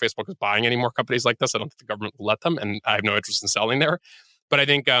 I don't think Facebook is buying any more companies like this. I don't think the government will let them. And I have no interest in selling there. But I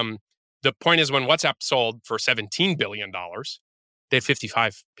think the point is when WhatsApp sold for $17 billion, they had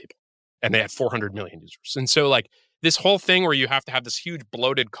 55 people and they had 400 million users. And so like this whole thing where you have to have this huge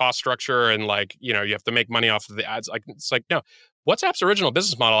bloated cost structure and you have to make money off of the ads. Like, it's like, no, WhatsApp's original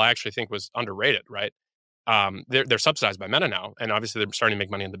business model, I actually think was underrated, right? They're subsidized by Meta now, and obviously they're starting to make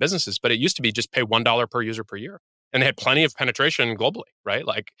money in the businesses. But it used to be just pay $1 per user per year, and they had plenty of penetration globally, right?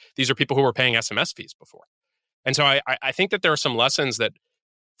 Like these are people who were paying SMS fees before, and so I think that there are some lessons that,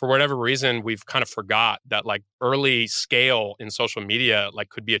 for whatever reason, we've kind of forgot that like early scale in social media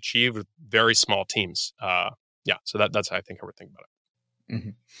could be achieved with very small teams. So that's I think how we're thinking about it. Mm-hmm.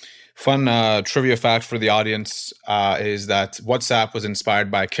 Fun trivia fact for the audience is that WhatsApp was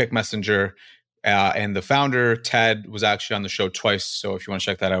inspired by Kick Messenger. And the founder, Ted, was actually on the show twice. So if you want to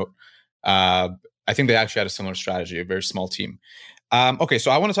check that out, I think they actually had a similar strategy, a very small team. Okay, so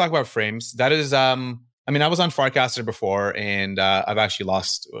I want to talk about frames. That is, I was on Farcaster before, and I've actually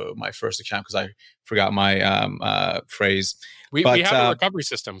lost my first account because I forgot my phrase. We have a recovery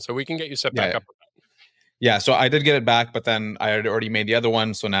system, so we can get you set back up. Yeah, so I did get it back, but then I had already made the other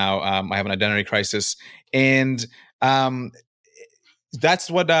one. So now I have an identity crisis. And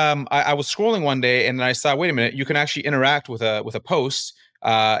That's what I was scrolling one day, and I saw, wait a minute, you can actually interact with a post,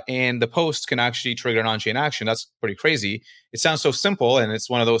 and the post can actually trigger an on-chain action. That's pretty crazy. It sounds so simple, and it's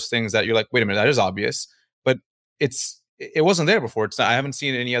one of those things that you're like, wait a minute, that is obvious, but it wasn't there before. I haven't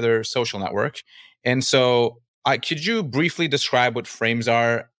seen any other social network. And so could you briefly describe what frames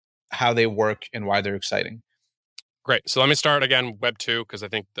are, how they work, and why they're exciting? Great. So let me start again, Web 2, because I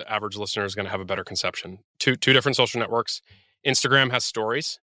think the average listener is going to have a better conception. Two different social networks. Instagram has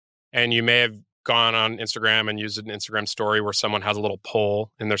stories, and you may have gone on Instagram and used an Instagram story where someone has a little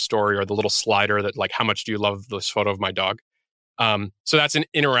poll in their story or the little slider that like, how much do you love this photo of my dog? So that's an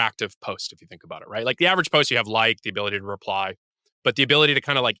interactive post if you think about it, right? Like the average post, you have like the ability to reply, but the ability to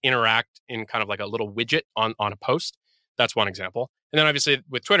kind of like interact in kind of like a little widget on a post, that's one example. And then obviously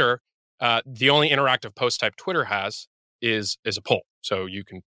with Twitter, the only interactive post type Twitter has is a poll. So you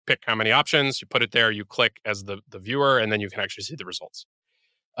can pick how many options, you put it there, you click as the viewer, and then you can actually see the results.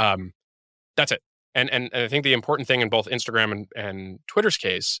 That's it. And I think the important thing in both Instagram and Twitter's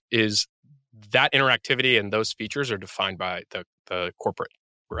case is that interactivity and those features are defined by the corporate,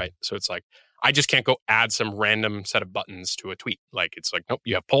 right? So it's like, I just can't go add some random set of buttons to a tweet. Like, it's like, nope,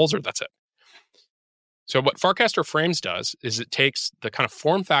 you have polls or that's it. So what Farcaster Frames does is it takes the kind of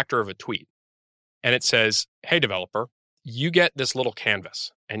form factor of a tweet and it says, hey, developer, you get this little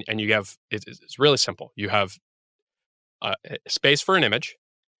canvas and you have, it's really simple. You have a space for an image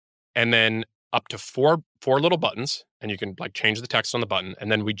and then up to four little buttons, and you can like change the text on the button.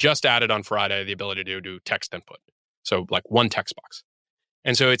 And then we just added on Friday the ability to do text input. So like one text box.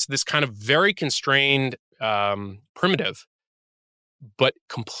 And so it's this kind of very constrained primitive, but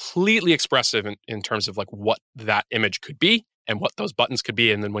completely expressive in terms of like what that image could be and what those buttons could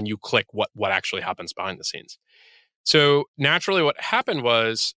be. And then when you click, what actually happens behind the scenes. So naturally what happened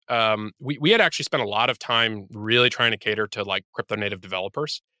was we had actually spent a lot of time really trying to cater to like crypto native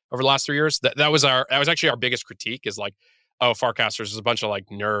developers over the last 3 years. That was actually our biggest critique is like, oh, Farcasters is a bunch of like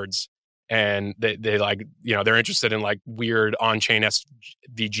nerds and they like, you know, they're interested in like weird on-chain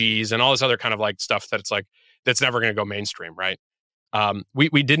SVGs and all this other kind of like stuff that it's like, that's never going to go mainstream, right?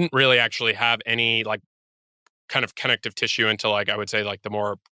 We didn't really actually have any like kind of connective tissue into like, I would say like the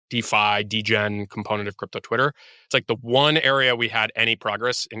more DeFi, degen component of crypto Twitter. It's like the one area we had any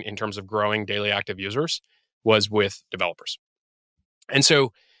progress in terms of growing daily active users was with developers. And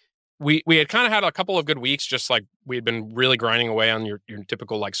so we had kind of had a couple of good weeks, just like we had been really grinding away on your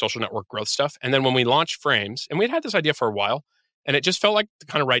typical like social network growth stuff. And then when we launched Frames, and we'd had this idea for a while, and it just felt like the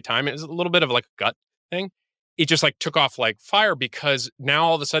kind of right time. It was a little bit of like a gut thing. It just like took off like fire because now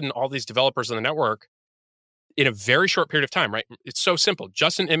all of a sudden all these developers on the network in a very short period of time, right? It's so simple,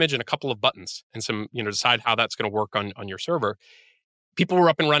 just an image and a couple of buttons and some, you know, decide how that's going to work on your server. People were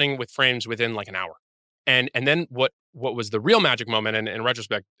up and running with Frames within like an hour. And then what was the real magic moment, and in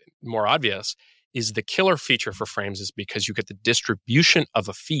retrospect, more obvious, is the killer feature for Frames is because you get the distribution of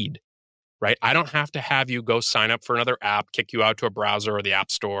a feed, right? I don't have to have you go sign up for another app, kick you out to a browser or the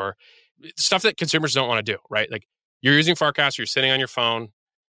app store, stuff that consumers don't want to do, right? Like you're using Farcast, you're sitting on your phone,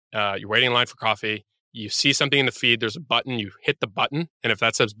 you're waiting in line for coffee, you see something in the feed, there's a button, you hit the button, and if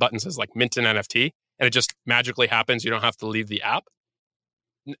that says button says like mint an NFT, and it just magically happens, you don't have to leave the app.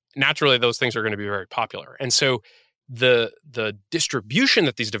 Naturally, those things are going to be very popular. And so the distribution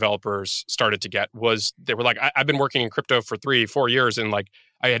that these developers started to get was, they were like, I've been working in crypto for 3-4 years, and like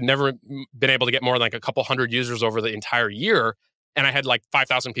I had never been able to get more than like a couple hundred users over the entire year, and I had like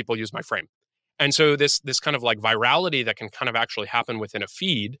 5,000 people use my frame. And so this kind of like virality that can kind of actually happen within a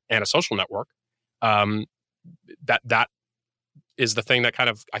feed and a social network, that is the thing that kind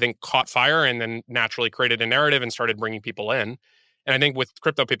of, I think, caught fire and then naturally created a narrative and started bringing people in. And I think with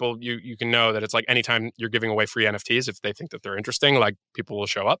crypto people, you can know that it's like anytime you're giving away free NFTs, if they think that they're interesting, like people will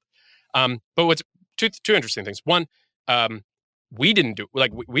show up. But what's two interesting things. One, we didn't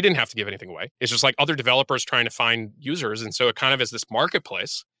we didn't have to give anything away. It's just like other developers trying to find users. And so it kind of is this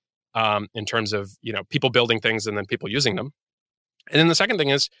marketplace in terms of, you know, people building things and then people using them. And then the second thing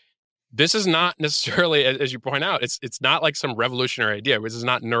is, this is not necessarily, as you point out, it's not like some revolutionary idea. This is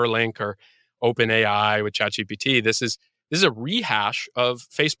not Neuralink or OpenAI with ChatGPT. This is a rehash of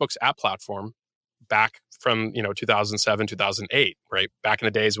Facebook's app platform back from, you know, 2007, 2008, right? Back in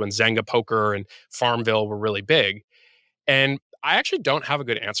the days when Zynga Poker and Farmville were really big. And I actually don't have a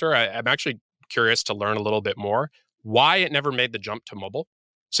good answer. I'm actually curious to learn a little bit more why it never made the jump to mobile.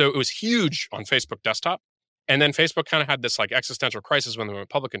 So it was huge on Facebook desktop. And then Facebook kind of had this like existential crisis when they went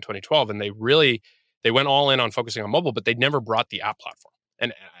public in 2012. And they went all in on focusing on mobile, but they never brought the app platform.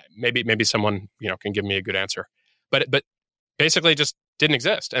 And maybe someone, you know, can give me a good answer. But basically just didn't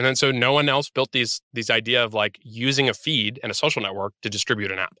exist. And then so no one else built these idea of like using a feed and a social network to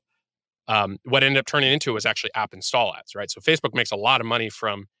distribute an app. What ended up turning into was actually app install ads, right? So Facebook makes a lot of money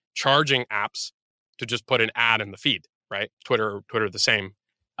from charging apps to just put an ad in the feed, right? Twitter the same.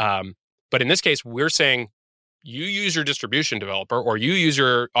 But in this case, we're saying you use your distribution developer or you use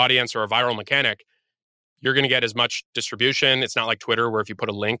your audience or a viral mechanic, you're going to get as much distribution. It's not like Twitter where if you put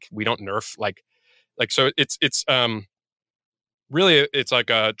a link, we don't nerf like so it's really it's like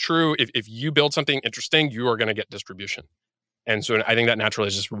a true if you build something interesting, you are going to get distribution. And so I think that naturally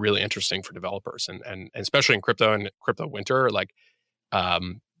is just really interesting for developers and especially in crypto and crypto winter, like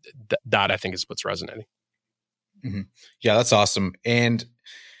that I think is what's resonating. Mm-hmm. Yeah, that's awesome. And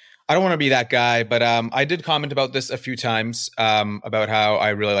I don't want to be that guy, but I did comment about this a few times about how I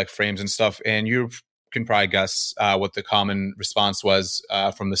really like frames and stuff. And you can probably guess what the common response was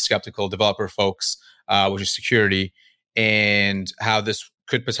from the skeptical developer folks, which is security, and how this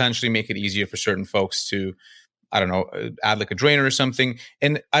could potentially make it easier for certain folks to, I don't know, add like a drainer or something.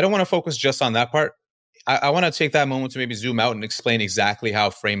 And I don't want to focus just on that part. I want to take that moment to maybe zoom out and explain exactly how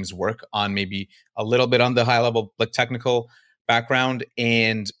frames work on maybe a little bit on the high level, like technical background,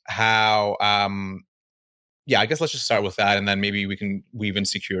 and how, I guess let's just start with that. And then maybe we can weave in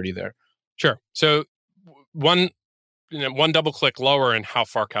security there. Sure. So one double click lower in how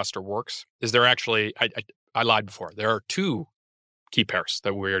Farcaster works is there actually, I lied before. There are two key pairs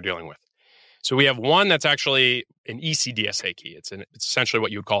that we are dealing with. So we have one that's actually an ECDSA key. It's essentially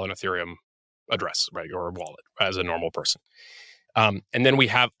what you would call an Ethereum address, right, or a wallet as a normal person. And then we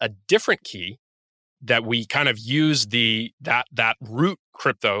have a different key that we kind of use that root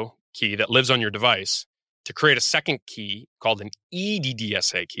crypto key that lives on your device to create a second key called an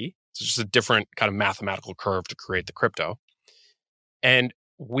EDDSA key. It's just a different kind of mathematical curve to create the crypto. And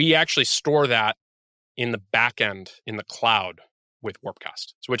we actually store that in the back end in the cloud with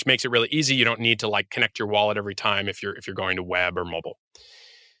Warpcast, so which makes it really easy. You don't need to like connect your wallet every time if you're going to web or mobile.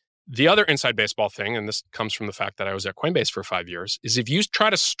 The other inside baseball thing, and this comes from the fact that I was at Coinbase for 5 years, is if you try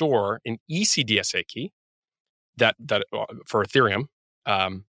to store an ECDSA key that for Ethereum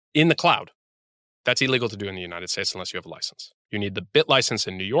in the cloud, that's illegal to do in the United States unless you have a license. You need the BIT license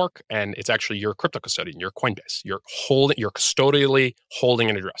in New York, and it's actually your crypto custodian, your Coinbase. You're custodially holding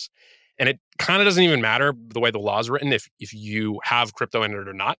an address. And it kind of doesn't even matter the way the law is written if you have crypto in it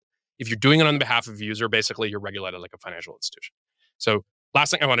or not. If you're doing it on behalf of a user, basically you're regulated like a financial institution. So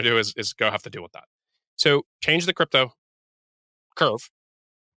last thing I want to do is go have to deal with that. So change the crypto curve.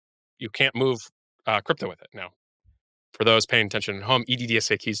 You can't move crypto with it. Now, for those paying attention at home,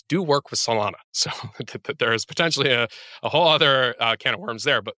 EDDSA keys do work with Solana. So there is potentially a whole other can of worms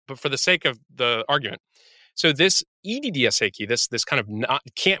there. But for the sake of the argument, so this EDDSA key, this kind of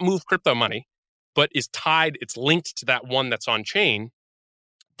can't move crypto money, but is tied, it's linked to that one that's on chain.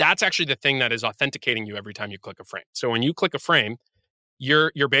 That's actually the thing that is authenticating you every time you click a frame. So when you click a frame,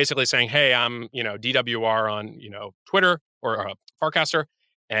 you're basically saying, hey, I'm DWR on Twitter or Farcaster,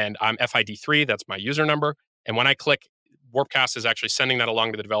 and I'm FID3, that's my user number. And when I click, Warpcast is actually sending that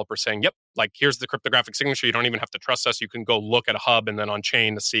along to the developer saying, yep, like here's the cryptographic signature. You don't even have to trust us. You can go look at a hub and then on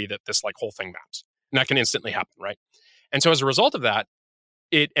chain to see that this like whole thing maps. And that can instantly happen, right? And so as a result of that,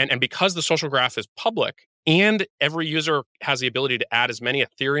 and because the social graph is public and every user has the ability to add as many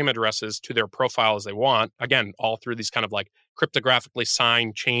Ethereum addresses to their profile as they want, again, all through these kind of like cryptographically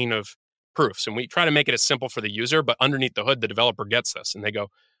signed chain of proofs. And we try to make it as simple for the user, but underneath the hood, the developer gets this and they go,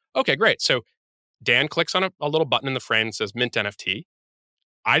 okay, great. So Dan clicks on a little button in the frame that says Mint NFT.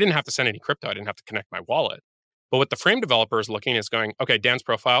 I didn't have to send any crypto. I didn't have to connect my wallet. But what the frame developer is looking is going, okay, Dan's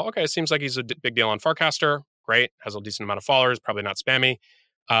profile, okay, it seems like he's a big deal on Farcaster. Great, has a decent amount of followers, probably not spammy.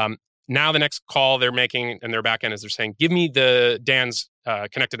 Now the next call they're making in their backend is they're saying, give me Dan's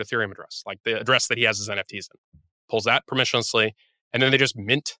connected Ethereum address, like the address that he has his NFTs in. Pulls that permissionlessly, and then they just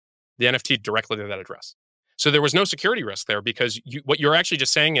mint the NFT directly to that address. So there was no security risk there because what you're actually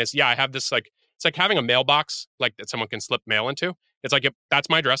just saying is, yeah, I have this like, it's like having a mailbox like that someone can slip mail into. It's like, yep, that's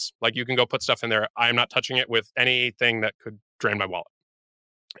my address. Like you can go put stuff in there. I'm not touching it with anything that could drain my wallet.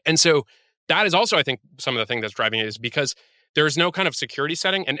 And so that is also, I think, some of the thing that's driving it is because there's no kind of security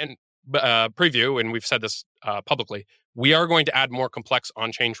setting and preview, and we've said this publicly, we are going to add more complex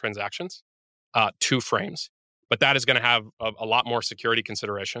on-chain transactions to frames. But that is going to have a lot more security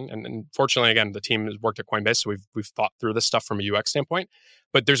consideration. And fortunately, again, the team has worked at Coinbase, so we've thought through this stuff from a UX standpoint.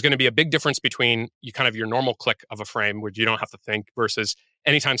 But there's going to be a big difference between your normal click of a frame where you don't have to think versus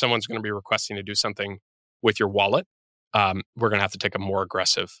anytime someone's going to be requesting to do something with your wallet, we're going to have to take a more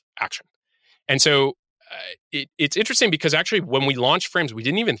aggressive action. And so it's interesting because actually when we launched frames, we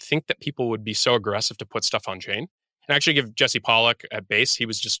didn't even think that people would be so aggressive to put stuff on chain. And actually give Jesse Pollock at base,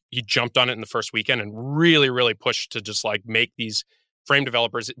 he jumped on it in the first weekend and really, really pushed to just like make these frame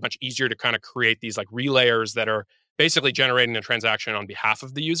developers much easier to kind of create these like relayers that are basically generating a transaction on behalf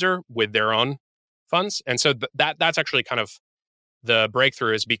of the user with their own funds. And so that's actually kind of the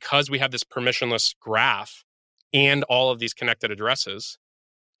breakthrough, is because we have this permissionless graph and all of these connected addresses,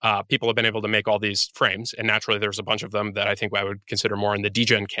 people have been able to make all these frames. And naturally, there's a bunch of them that I think I would consider more in the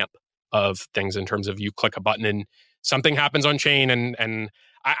degen camp of things, in terms of you click a button and something happens on chain. And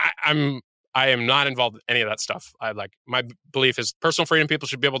I am not involved in any of that stuff. My belief is personal freedom. People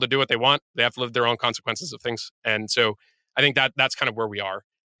should be able to do what they want. They have to live their own consequences of things. And so I think that's kind of where we are.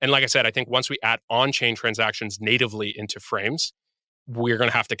 And like I said, I think once we add on-chain transactions natively into frames, we're going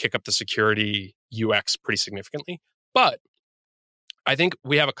to have to kick up the security UX pretty significantly. But I think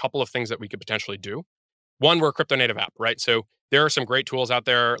we have a couple of things that we could potentially do. One, we're a crypto native app, right? So there are some great tools out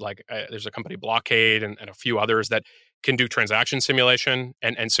there. Like there's a company, Blockade, and a few others that can do transaction simulation.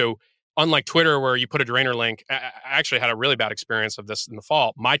 And so unlike Twitter, where you put a drainer link, I actually had a really bad experience of this in the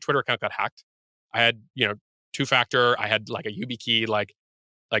fall. My Twitter account got hacked. I had, two-factor. I had like a YubiKey, like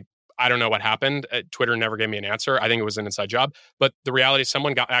I don't know what happened. Twitter never gave me an answer. I think it was an inside job. But the reality is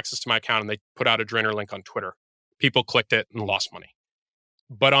someone got access to my account and they put out a drainer link on Twitter. People clicked it and lost money.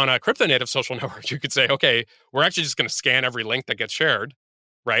 But on a crypto native social network, you could say, okay, we're actually just going to scan every link that gets shared,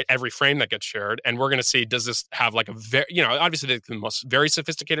 right? Every frame that gets shared. And we're going to see, does this have like a very, obviously the most very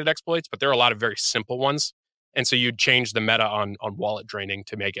sophisticated exploits, but there are a lot of very simple ones. And so you'd change the meta on wallet draining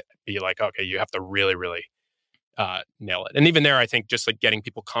to make it be like, okay, you have to really, really nail it. And even there, I think just like getting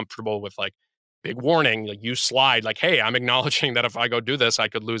people comfortable with like big warning, like you slide, like, hey, I'm acknowledging that if I go do this, I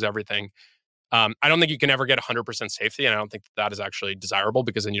could lose everything. I don't think you can ever get 100% safety, and I don't think that is actually desirable,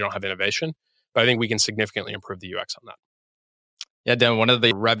 because then you don't have innovation. But I think we can significantly improve the UX on that. Yeah, Dan, one of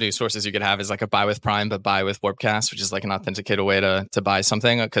the revenue sources you could have is like a buy with Prime, but buy with Warpcast, which is like an authenticated way to buy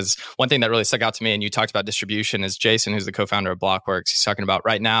something. Because one thing that really stuck out to me, and you talked about distribution, is Jason, who's the co-founder of Blockworks. He's talking about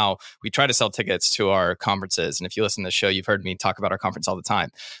right now, we try to sell tickets to our conferences. And if you listen to the show, you've heard me talk about our conference all the time.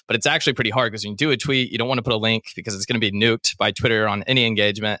 But it's actually pretty hard, because when you do a tweet, you don't want to put a link because it's going to be nuked by Twitter on any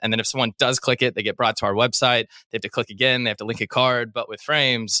engagement. And then if someone does click it, they get brought to our website. They have to click again. They have to link a card. But with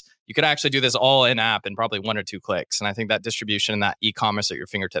frames, you could actually do this all in app in probably 1 or 2 clicks. And I think that distribution and that e-commerce at your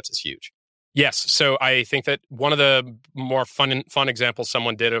fingertips is huge. Yes. So I think that one of the more fun examples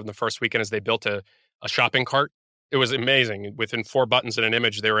someone did in the first weekend is they built a shopping cart. It was amazing. Within 4 buttons and an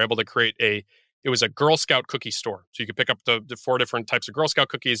image, they were able to create it was a Girl Scout cookie store. So you could pick up the 4 different types of Girl Scout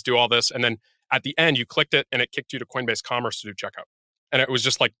cookies, do all this. And then at the end, you clicked it and it kicked you to Coinbase Commerce to do checkout. And it was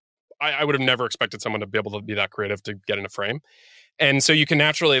just like, I would have never expected someone to be able to be that creative to get in a frame. And so you can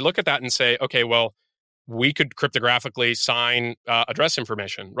naturally look at that and say, okay, well, we could cryptographically sign address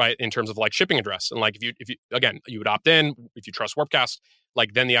information, right? In terms of like shipping address. And like, if you again, you would opt in, if you trust Warpcast,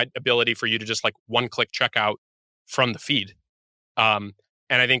 like then the ability for you to just like one-click checkout from the feed. And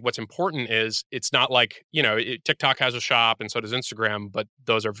I think what's important is it's not like, TikTok has a shop and so does Instagram, but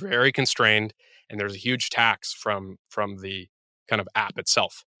those are very constrained and there's a huge tax from the kind of app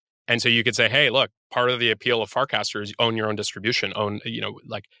itself. And so you could say, hey, look, part of the appeal of Farcaster is own your own distribution.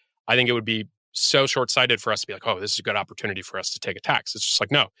 I think it would be so short-sighted for us to be like, oh, this is a good opportunity for us to take a tax. It's just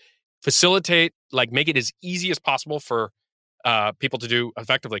like, no, facilitate, like make it as easy as possible for people to do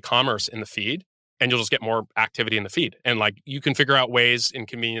effectively commerce in the feed, and you'll just get more activity in the feed. And like you can figure out ways and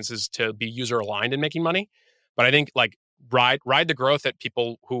conveniences to be user-aligned in making money. But I think like ride the growth at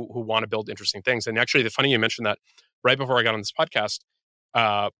people who want to build interesting things. And actually, the funny you mentioned that right before I got on this podcast,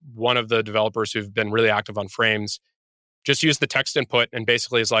 one of the developers who've been really active on frames just used the text input and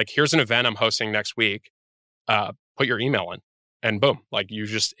basically is like, here's an event I'm hosting next week. Put your email in, and boom, like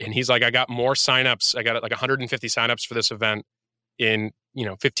and he's like, I got more signups. I got like 150 signups for this event in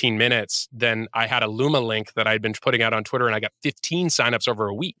 15 minutes than I had a Luma link that I'd been putting out on Twitter, and I got 15 signups over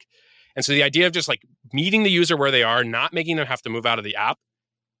a week. And so the idea of just like meeting the user where they are, not making them have to move out of the app,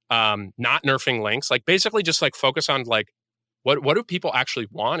 not nerfing links, like basically just like focus on like, what do people actually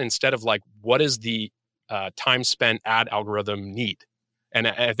want, instead of like, what is the time spent ad algorithm need? And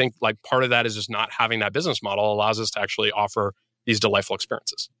I think like part of that is just not having that business model allows us to actually offer these delightful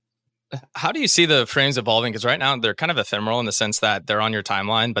experiences. How do you see the frames evolving? Because right now they're kind of ephemeral in the sense that they're on your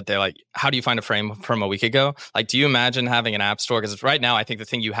timeline, but they're like, how do you find a frame from a week ago? Like, do you imagine having an app store? Because right now, I think the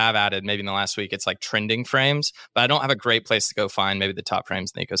thing you have added maybe in the last week, it's like trending frames, but I don't have a great place to go find maybe the top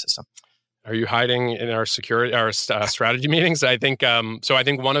frames in the ecosystem. Are you hiding in our strategy meetings? I think so. I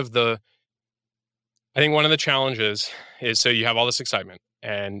think one of the challenges is, so you have all this excitement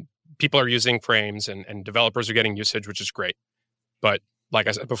and people are using frames and developers are getting usage, which is great. But like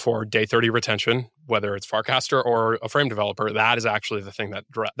I said before, day 30 retention, whether it's Farcaster or a frame developer, that is actually the thing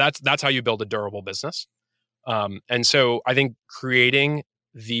that's how you build a durable business. And so I think creating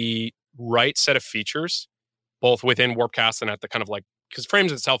the right set of features, both within Warpcast and at the kind of like, because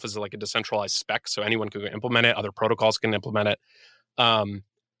Frames itself is like a decentralized spec, so anyone can implement it, other protocols can implement it.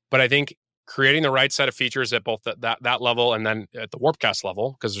 But I think creating the right set of features at both that level and then at the Warpcast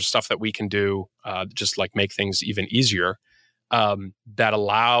level, because there's stuff that we can do just like make things even easier, that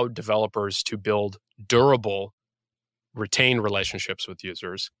allow developers to build durable, retained relationships with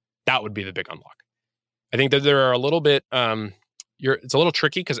users, that would be the big unlock. I think that there are a little bit, it's a little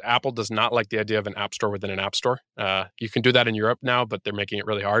tricky because Apple does not like the idea of an app store within an app store. You can do that in Europe now, but they're making it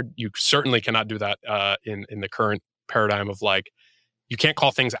really hard. You certainly cannot do that in the current paradigm of like, you can't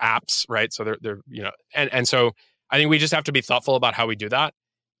call things apps, right? So they're and so I think we just have to be thoughtful about how we do that.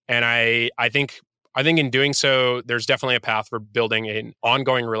 And I think in doing so, there's definitely a path for building an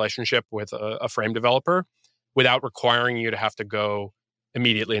ongoing relationship with a frame developer without requiring you to have to go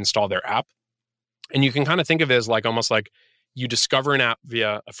immediately install their app. And you can kind of think of it as like almost like you discover an app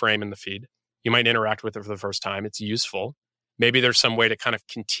via a frame in the feed. You might interact with it for the first time. It's useful. Maybe there's some way to kind of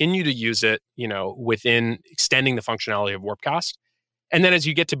continue to use it, within extending the functionality of Warpcast. And then as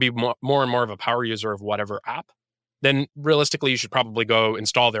you get to be more and more of a power user of whatever app, then realistically, you should probably go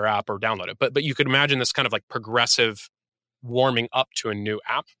install their app or download it. But you could imagine this kind of like progressive warming up to a new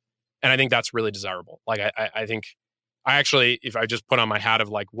app. And I think that's really desirable. Like, I think I actually, if I just put on my hat of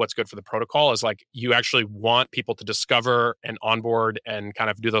like what's good for the protocol, is like you actually want people to discover and onboard and kind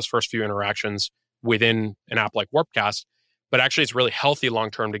of do those first few interactions within an app like Warpcast. But actually, it's really healthy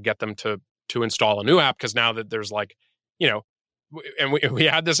long-term to get them to install a new app, because now that there's like, and we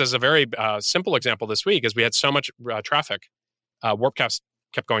had this as a very simple example this week, as we had so much traffic, Warpcast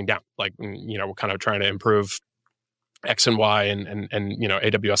kept going down. Like, we're kind of trying to improve X and Y and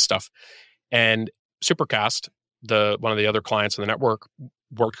AWS stuff. And Supercast, one of the other clients in the network,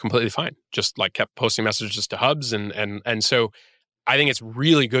 worked completely fine. Just like kept posting messages to hubs, and so I think it's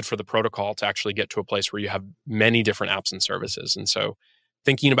really good for the protocol to actually get to a place where you have many different apps and services. And so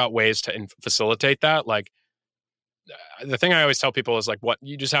thinking about ways to facilitate that, like, the thing I always tell people is like, what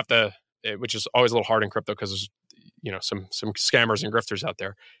you just have to, which is always a little hard in crypto because there's, some scammers and grifters out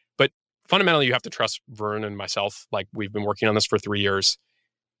there. But fundamentally, you have to trust Varun and myself. Like, we've been working on this for 3 years.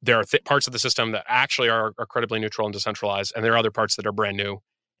 There are parts of the system that actually are credibly neutral and decentralized, and there are other parts that are brand new,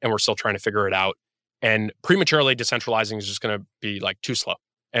 and we're still trying to figure it out. And prematurely decentralizing is just going to be like too slow.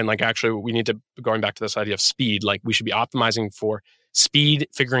 And like, actually, we need to, going back to this idea of speed, like we should be optimizing for speed,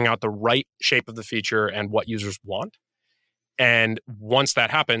 figuring out the right shape of the feature and what users want. And once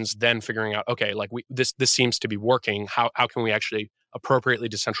that happens, then figuring out, okay, like this seems to be working. How can we actually appropriately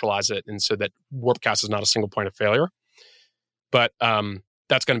decentralize it, and so that Warpcast is not a single point of failure? But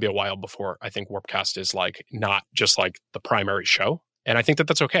that's going to be a while before I think Warpcast is like not just like the primary show. And I think that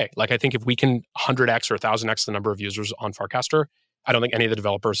that's okay. Like, I think if we can 100x or 1,000x the number of users on Farcaster, I don't think any of the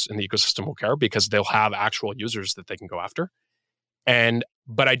developers in the ecosystem will care, because they'll have actual users that they can go after.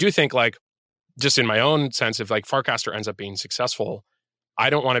 But I do think, like, just in my own sense, if like Farcaster ends up being successful,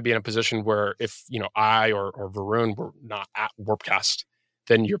 I don't want to be in a position where if, I or Varun were not at Warpcast,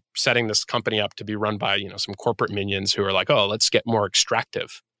 then you're setting this company up to be run by, some corporate minions who are like, oh, let's get more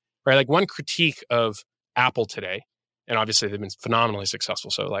extractive, right? Like, one critique of Apple today, and obviously they've been phenomenally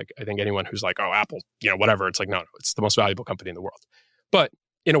successful. So like, I think anyone who's like, oh, Apple, whatever, it's like, no, it's the most valuable company in the world. But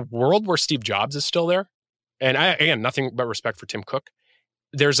in a world where Steve Jobs is still there, and again, nothing but respect for Tim Cook,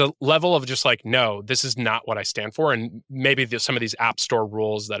 there's a level of just like, no, this is not what I stand for. And maybe some of these app store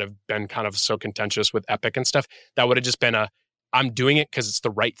rules that have been kind of so contentious with Epic and stuff, that would have just been I'm doing it because it's the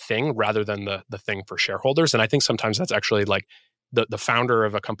right thing rather than the thing for shareholders. And I think sometimes that's actually like the founder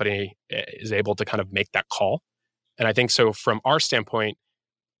of a company is able to kind of make that call. And I think so from our standpoint,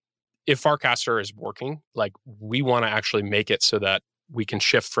 if Farcaster is working, like, we want to actually make it so that we can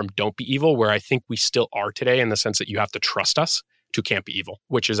shift from don't be evil, where I think we still are today, in the sense that you have to trust us, to can't be evil,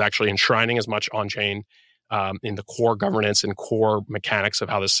 which is actually enshrining as much on-chain in the core governance and core mechanics of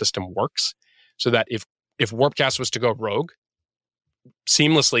how the system works, so that if Warpcast was to go rogue,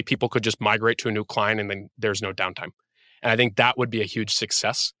 seamlessly people could just migrate to a new client and then there's no downtime. And I think that would be a huge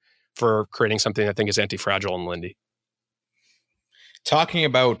success for creating something I think is anti-fragile and Lindy. Talking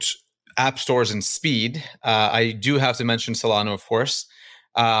about app stores and speed, I do have to mention Solana, of course.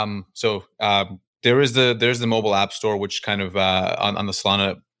 There's the mobile app store, which kind of on the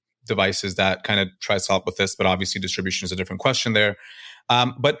Solana devices that kind of tries to help with this, but obviously distribution is a different question there.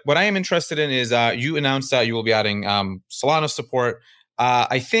 But what I am interested in is you announced that you will be adding Solana support.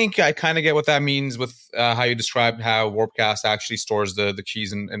 I think I kind of get what that means with how you described how Warpcast actually stores the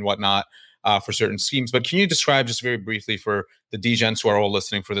keys and whatnot for certain schemes. But can you describe just very briefly for the degens who are all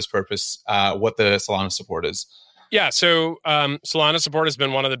listening for this purpose what the Solana support is? Yeah, so Solana support has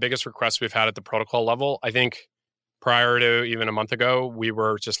been one of the biggest requests we've had at the protocol level. I think prior to even a month ago, we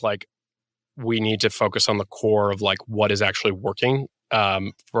were just like, we need to focus on the core of like what is actually working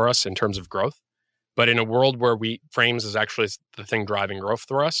for us in terms of growth. But in a world where frames is actually the thing driving growth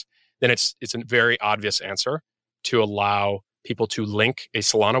for us, then it's a very obvious answer to allow people to link a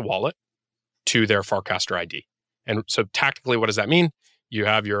Solana wallet to their Farcaster ID. And so tactically, what does that mean? You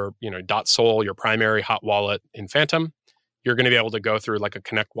have your, .sol, your primary hot wallet in Phantom. You're going to be able to go through like a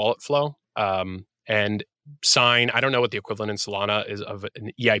connect wallet flow and sign. I don't know what the equivalent in Solana is of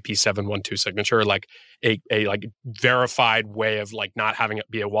an EIP 712 signature, like a like verified way of like not having it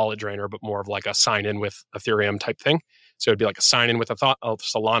be a wallet drainer, but more of like a sign in with Ethereum type thing. So it'd be like a sign in with of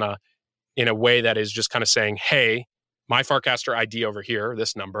Solana in a way that is just kind of saying, hey, my Farcaster ID over here,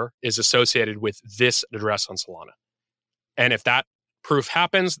 this number, is associated with this address on Solana. And if that proof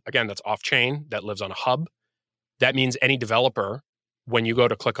happens, again, that's off chain, that lives on a hub. That means any developer, when you go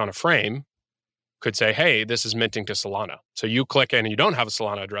to click on a frame, could say, hey, this is minting to Solana. So you click in and you don't have a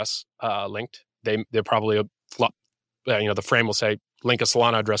Solana address linked, they're probably flop. The frame will say, link a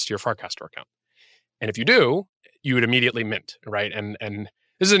Solana address to your Farcaster account. And if you do, you would immediately mint, right? And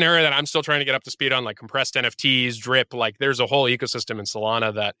this is an area that I'm still trying to get up to speed on, like compressed NFTs, drip. Like there's a whole ecosystem in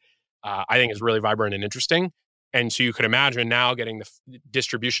Solana that I think is really vibrant and interesting. And so you could imagine now getting the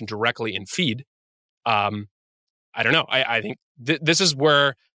distribution directly in feed. I don't know. I think this is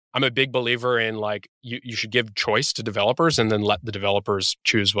where I'm a big believer in, like, you should give choice to developers and then let the developers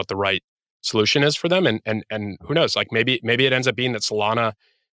choose what the right solution is for them. And who knows, like maybe it ends up being that Solana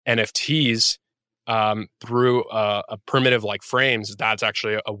NFTs through a primitive like frames, that's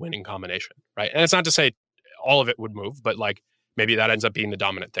actually a winning combination, right? And it's not to say all of it would move, but like maybe that ends up being the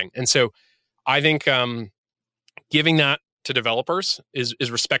dominant thing. And so I think giving that to developers is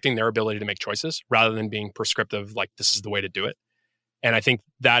respecting their ability to make choices rather than being prescriptive, like this is the way to do it. And I think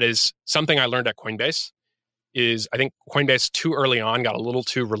that is something I learned at Coinbase. Is I think Coinbase too early on got a little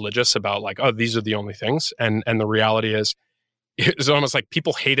too religious about like, oh, these are the only things. And the reality is, it's almost like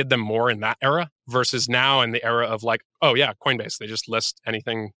people hated them more in that era versus now in the era of like, oh yeah, Coinbase, they just list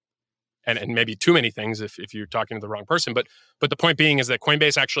anything and maybe too many things if you're talking to the wrong person. But the point being is that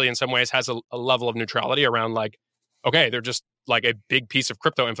Coinbase actually in some ways has a level of neutrality around like, okay, they're just like a big piece of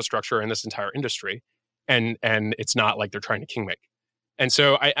crypto infrastructure in this entire industry. And it's not like they're trying to kingmake. And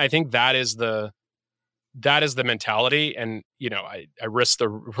so I think that is the mentality. And, I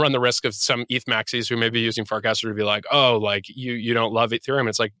run the risk of some ETH maxis who may be using Farcaster to be like, oh, like you don't love Ethereum.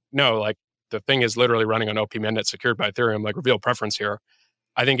 It's like, no, like the thing is literally running on OP mainnet secured by Ethereum, like reveal preference here.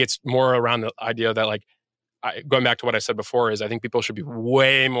 I think it's more around the idea that like, going back to what I said before is I think people should be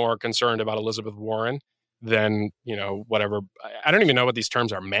way more concerned about Elizabeth Warren than, whatever. I don't even know what these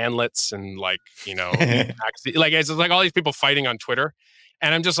terms are, manlets and like, like it's like all these people fighting on Twitter.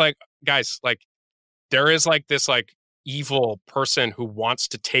 And I'm just like, guys, like there is like this like evil person who wants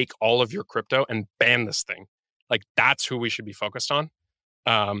to take all of your crypto and ban this thing. Like that's who we should be focused on.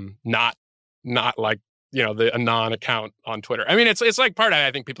 Not like, the Anon account on Twitter. I mean, it's like part of it,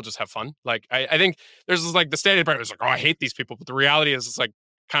 I think people just have fun. Like I think there's this, like the stated part is like, oh, I hate these people. But the reality is it's like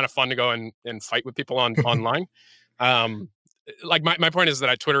kind of fun to go and fight with people online. Like my point is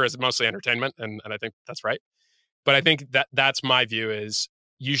that Twitter is mostly entertainment, and I think that's right. But I think that's my view is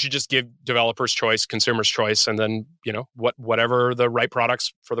you should just give developers choice, consumers choice, and then whatever the right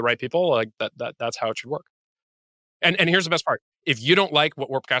products for the right people, like that's how it should work. And here's the best part: if you don't like what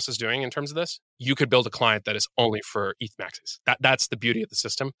Warpcast is doing in terms of this, you could build a client that is only for ETH maxis. That's the beauty of the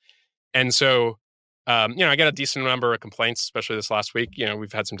system. And so, I get a decent number of complaints, especially this last week.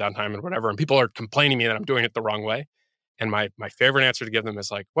 We've had some downtime and whatever, and people are complaining to me that I'm doing it the wrong way. And my favorite answer to give them is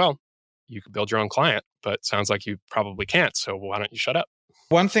like, well, you could build your own client, but sounds like you probably can't. So why don't you shut up?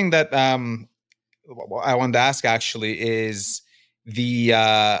 One thing that I wanted to ask actually is the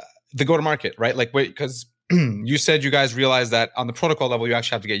go-to-market, right? Like, because you said you guys realized that on the protocol level, you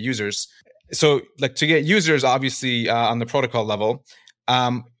actually have to get users. So like to get users, obviously on the protocol level,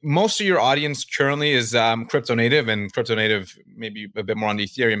 most of your audience currently is crypto native, and crypto native maybe a bit more on the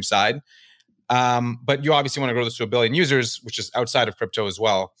Ethereum side. But you obviously want to grow this to 1 billion users, which is outside of crypto as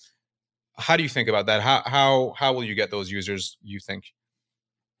well. How do you think about that? How will you get those users, you think?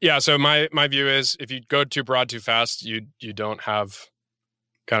 Yeah, so my view is if you go too broad too fast, you don't have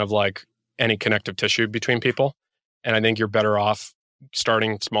kind of like any connective tissue between people. And I think you're better off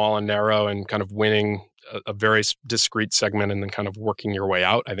starting small and narrow and kind of winning a very discrete segment and then kind of working your way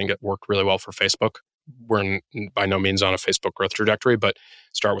out. I think it worked really well for Facebook. We're by no means on a Facebook growth trajectory, but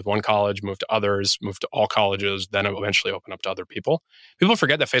start with one college, move to others, move to all colleges, then eventually open up to other people. People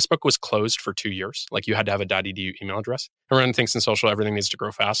forget that Facebook was closed for 2 years. Like you had to have a .edu email address. Everyone thinks in social, everything needs to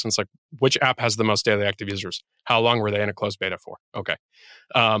grow fast. And it's like, which app has the most daily active users? How long were they in a closed beta for? Okay.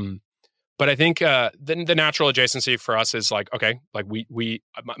 But I think the natural adjacency for us is like, okay, like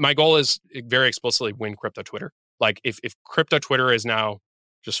my goal is very explicitly win crypto Twitter. Like if crypto Twitter is now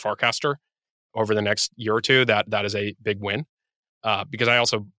just Farcaster over the next year or two, that is a big win. Because I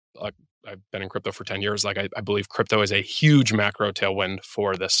also, I've been in crypto for 10 years. Like I believe crypto is a huge macro tailwind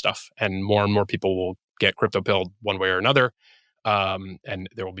for this stuff. And more people will get crypto pilled one way or another. And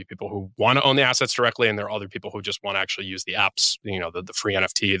there will be people who want to own the assets directly. And there are other people who just want to actually use the apps, the free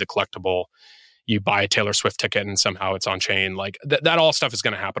NFT, the collectible. You buy a Taylor Swift ticket and somehow it's on chain. Like that all stuff is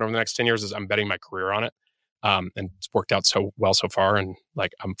going to happen over the next 10 years. Is I'm betting my career on it. And it's worked out so well so far. And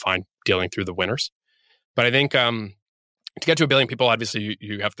like, I'm fine dealing through the winners. But I think to get to 1 billion people, obviously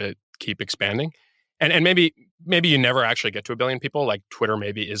you have to keep expanding. And maybe you never actually get to 1 billion people. Like Twitter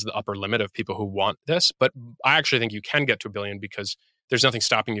maybe is the upper limit of people who want this. But I actually think you can get to 1 billion because there's nothing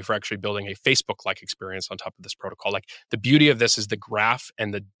stopping you from actually building a Facebook-like experience on top of this protocol. Like the beauty of this is the graph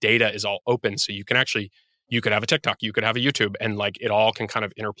and the data is all open. So you could have a TikTok, you could have a YouTube, and like it all can kind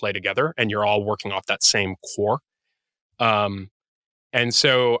of interplay together and you're all working off that same core. And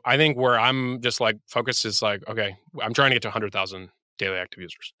so I think where I'm just like focused is like, okay, I'm trying to get to 100,000 daily active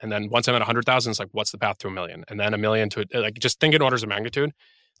users. And then once I'm at 100,000, it's like, what's the path to 1 million? And then 1 million to like, just think in orders of magnitude.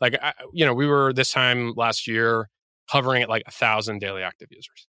 Like, we were this time last year hovering at like 1,000 daily active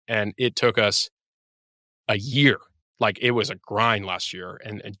users. And it took us a year. Like it was a grind last year.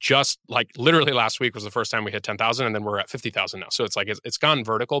 And just like literally last week was the first time we hit 10,000 and then we're at 50,000 now. So it's like, it's gone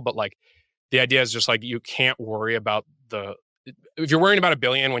vertical, but like the idea is just like, you can't worry about if you're worrying about 1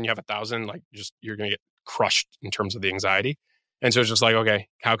 billion when you have 1,000, like you're going to get crushed in terms of the anxiety. And so it's just like, okay,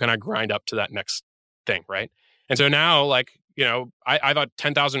 how can I grind up to that next thing, right? And so now, like, I thought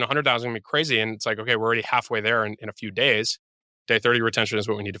 10,000 to 100,000 would be crazy. And it's like, okay, we're already halfway there in a few days. Day 30 retention is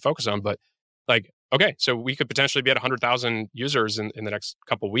what we need to focus on. But like, okay, so we could potentially be at 100,000 users in the next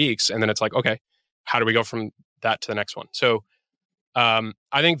couple of weeks. And then it's like, okay, how do we go from that to the next one? So I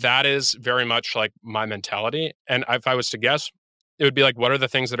think that is very much like my mentality. And if I was to guess, it would be like, what are the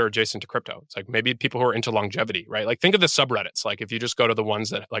things that are adjacent to crypto? It's like maybe people who are into longevity, right? Like think of the subreddits. Like if you just go to the ones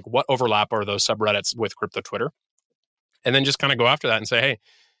that like what overlap are those subreddits with crypto Twitter, and then just kind of go after that and say, hey,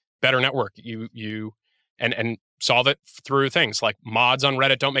 better network, and solve it through things like mods on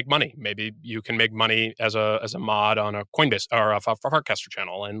Reddit don't make money. Maybe you can make money as a mod on a Coinbase or a Farcaster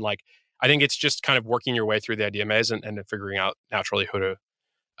channel. And like, I think it's just kind of working your way through the idea maze and figuring out naturally who to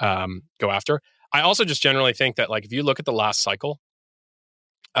go after. I also just generally think that like if you look at the last cycle,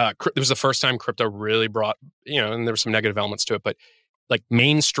 it was the first time crypto really brought, and there were some negative elements to it, but like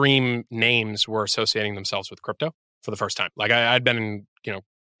mainstream names were associating themselves with crypto for the first time. Like I'd been in,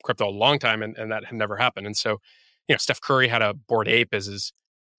 crypto a long time and that had never happened. And so, Steph Curry had a Bored Ape as his,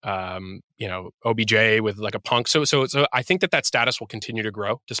 OBJ with like a punk. So I think that status will continue to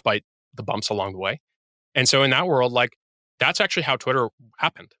grow despite the bumps along the way. And so in that world, like that's actually how Twitter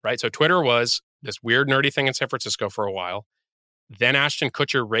happened, right? So Twitter was this weird nerdy thing in San Francisco for a while. Then Ashton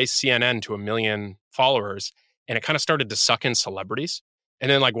Kutcher raised CNN to 1 million followers, and it kind of started to suck in celebrities. And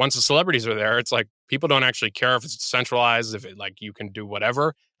then like once the celebrities are there, it's like people don't actually care if it's decentralized, if it like you can do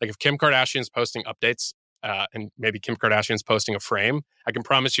whatever. Like if Kim Kardashian's posting updates and maybe Kim Kardashian's posting a frame, I can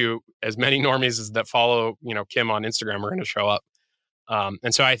promise you as many normies as that follow, Kim on Instagram are going to show up.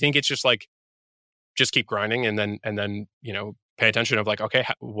 And so I think it's just like, just keep grinding and then, pay attention of like, okay,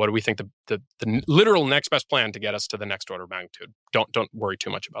 what do we think the literal next best plan to get us to the next order of magnitude? Don't worry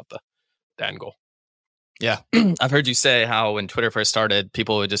too much about the end goal. Yeah. I've heard you say how when Twitter first started,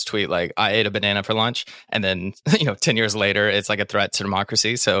 people would just tweet like, I ate a banana for lunch. And then, 10 years later, it's like a threat to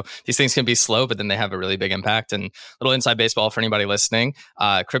democracy. So these things can be slow, but then they have a really big impact. And little inside baseball for anybody listening,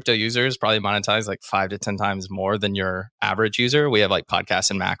 crypto users probably monetize like 5 to 10 times more than your average user. We have like podcasts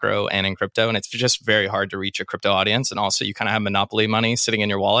in macro and in crypto, and it's just very hard to reach a crypto audience. And also you kind of have monopoly money sitting in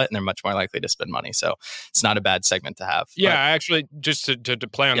your wallet and they're much more likely to spend money. So it's not a bad segment to have. Yeah, actually, just to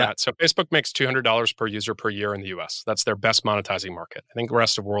play on that. So Facebook makes $200 per user per year in the US. That's their best monetizing market. I think the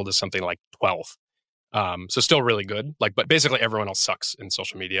rest of the world is something like 12. So still really good. Like, but basically everyone else sucks in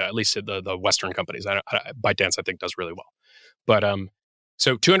social media, at least the Western companies. ByteDance, I think, does really well. But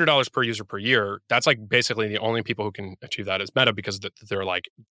so $200 per user per year, that's like basically the only people who can achieve that is Meta because they're like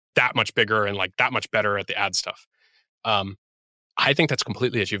that much bigger and like that much better at the ad stuff. I think that's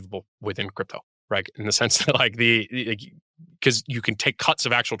completely achievable within crypto, right? In the sense that like because you can take cuts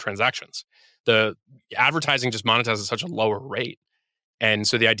of actual transactions. The advertising just monetizes at such a lower rate. And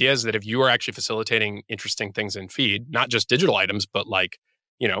so the idea is that if you are actually facilitating interesting things in feed, not just digital items, but like,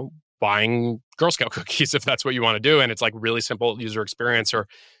 buying Girl Scout cookies, if that's what you want to do, and it's like really simple user experience, or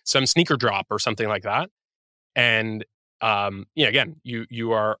some sneaker drop or something like that. And again,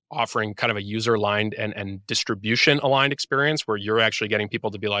 you are offering kind of a user aligned and distribution aligned experience where you're actually getting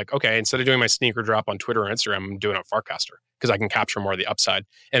people to be like, okay, instead of doing my sneaker drop on Twitter or Instagram, I'm doing it on Farcaster because I can capture more of the upside,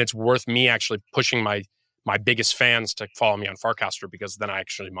 and it's worth me actually pushing my biggest fans to follow me on Farcaster because then I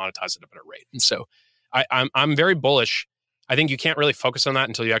actually monetize it at a better rate. And so I'm very bullish. I think you can't really focus on that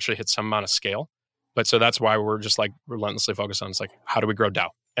until you actually hit some amount of scale. But so that's why we're just like relentlessly focused on, it's like, how do we grow DAO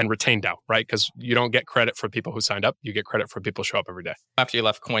and retain DAO, right? Because you don't get credit for people who signed up. You get credit for people who show up every day. After you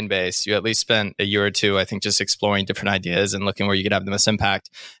left Coinbase, you at least spent a year or two, I think, just exploring different ideas and looking where you could have the most impact.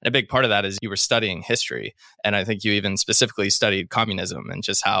 And a big part of that is you were studying history. And I think you even specifically studied communism and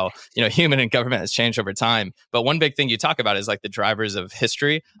just how, human and government has changed over time. But one big thing you talk about is like the drivers of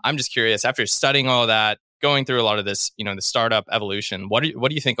history. I'm just curious, after studying all that, going through a lot of this, the startup evolution, what do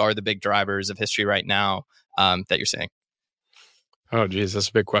you think are the big drivers of history right now that you're seeing? Oh, geez, that's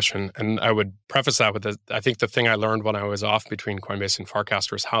a big question. And I would preface that with I think the thing I learned when I was off between Coinbase and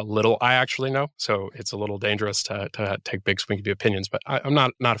Farcaster is how little I actually know. So it's a little dangerous to take big swingy opinions, but I'm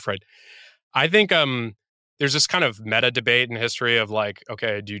not afraid. I think there's this kind of meta debate in history of like,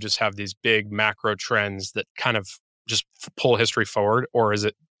 okay, do you just have these big macro trends that kind of just pull history forward, or is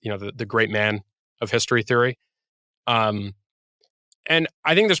it, the great man of history theory? And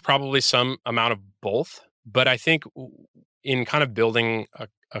I think there's probably some amount of both, but I think in kind of building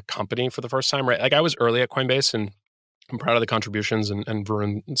a company for the first time, right? Like I was early at Coinbase and I'm proud of the contributions and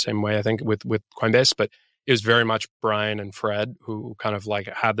Varun the same way, I think, with Coinbase, but it was very much Brian and Fred who kind of like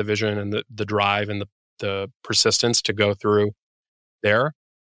had the vision and the drive and the persistence to go through there.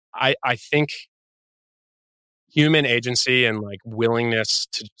 I think human agency and like willingness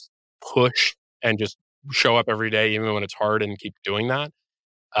to just push and just show up every day, even when it's hard, and keep doing that.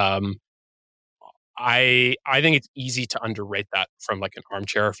 I think it's easy to underrate that from like an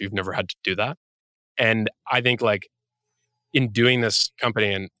armchair if you've never had to do that. And I think like in doing this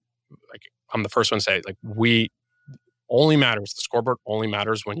company, and like I'm the first one to say, like we only matters, the scoreboard only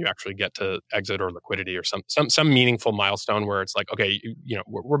matters when you actually get to exit or liquidity or some meaningful milestone where it's like, okay,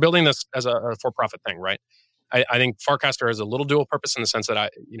 we're building this as a for-profit thing, right? I think Farcaster has a little dual purpose in the sense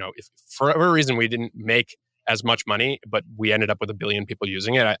that if for whatever reason we didn't make as much money, but we ended up with 1 billion people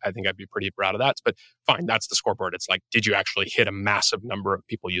using it, I think I'd be pretty proud of that. But fine, that's the scoreboard. It's like, did you actually hit a massive number of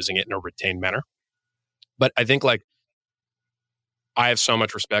people using it in a retained manner? But I think like I have so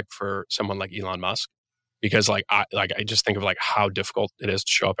much respect for someone like Elon Musk because I just think of like how difficult it is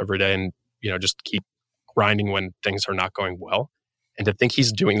to show up every day and just keep grinding when things are not going well. And to think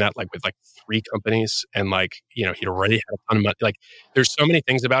he's doing that like with like 3 companies and like, he'd already had a ton of money. Like there's so many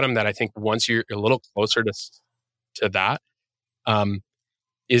things about him that I think once you're a little closer to that,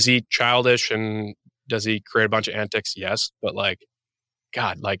 is he childish and does he create a bunch of antics? Yes. But like,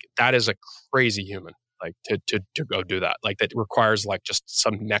 God, like that is a crazy human, like to go do that. Like that requires like just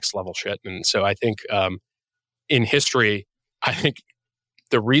some next level shit. And so I think in history, I think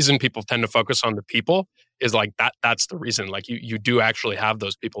the reason people tend to focus on the people is like that's the reason. Like you do actually have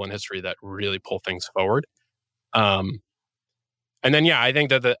those people in history that really pull things forward. And then I think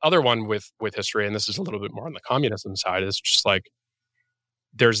that the other one with history, and this is a little bit more on the communism side, is just like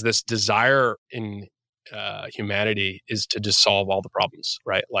there's this desire in humanity is to just solve all the problems,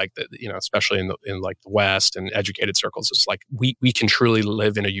 right? Like especially in like the West and educated circles, it's like we can truly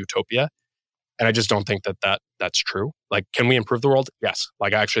live in a utopia. And I just don't think that's true. Like, can we improve the world? Yes.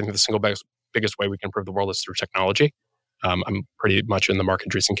 Like, I actually think the single biggest way we can improve the world is through technology. I'm pretty much in the Mark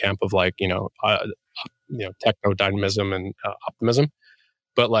Andreessen camp of like, techno dynamism and optimism.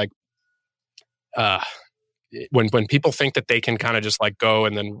 But like, when people think that they can kind of just like go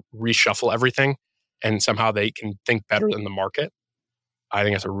and then reshuffle everything and somehow they can think better than the market, I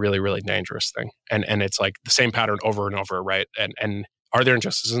think it's a really, really dangerous thing. And it's like the same pattern over and over, right? And are there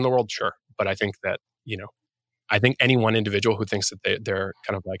injustices in the world? Sure. But I think that, I think any one individual who thinks that they're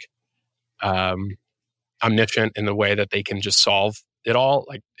kind of like omniscient in the way that they can just solve it all,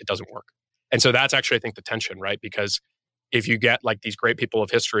 like it doesn't work. And so that's actually, I think, the tension, right? Because if you get like these great people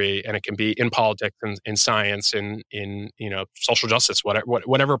of history, and it can be in politics and in science and in social justice,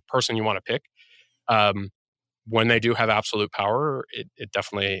 whatever person you want to pick, when they do have absolute power, it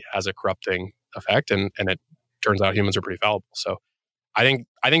definitely has a corrupting effect, and it turns out humans are pretty fallible. So I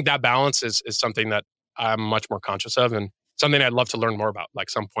think that balance is something that I'm much more conscious of, and something I'd love to learn more about. Like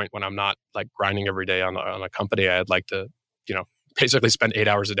some point when I'm not like grinding every day on a company, I'd like to, basically spend 8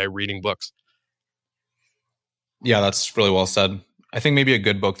 hours a day reading books. Yeah, that's really well said. I think maybe a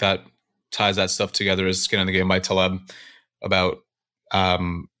good book that ties that stuff together is Skin in the Game by Taleb, about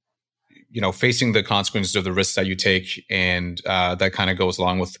facing the consequences of the risks that you take, and that kind of goes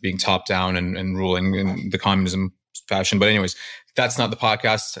along with being top down and ruling in the communism fashion. But anyways, that's not the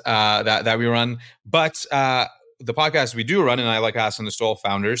podcast that we run. But the podcast we do run, and I like asking this to all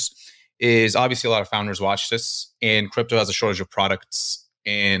founders, is obviously a lot of founders watch this, and crypto has a shortage of products,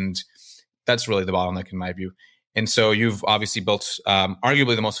 and that's really the bottleneck in my view. And so you've obviously built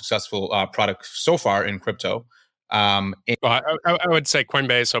arguably the most successful product so far in crypto. Well, I would say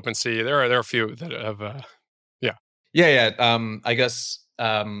Coinbase, OpenSea. There are a few that have, I guess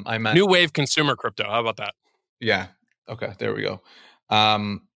I meant new wave consumer crypto. How about that? Yeah. Okay. There we go.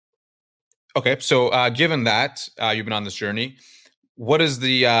 Okay. So given that you've been on this journey, what is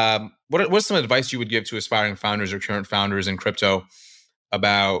the what's some advice you would give to aspiring founders or current founders in crypto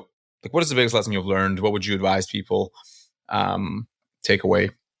about, like, what is the biggest lesson you've learned? What would you advise people take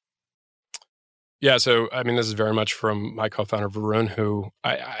away? Yeah, so I mean, this is very much from my co-founder Varun, who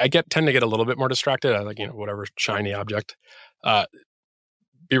I tend to get a little bit more distracted. I like whatever shiny object.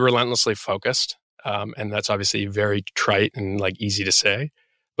 Be relentlessly focused, and that's obviously very trite and like easy to say.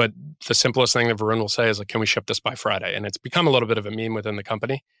 But the simplest thing that Varun will say is like, "Can we ship this by Friday?" And it's become a little bit of a meme within the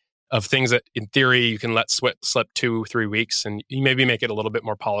company of things that, in theory, you can let slip 2-3 weeks, and you maybe make it a little bit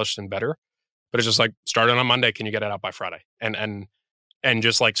more polished and better. But it's just like, start it on Monday. Can you get it out by Friday? And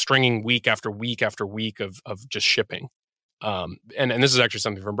just like stringing week after week after week of just shipping. And this is actually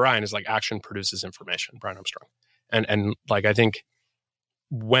something from Brian, is like action produces information, Brian Armstrong. And like, I think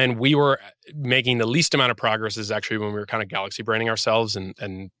when we were making the least amount of progress is actually when we were kind of galaxy braining ourselves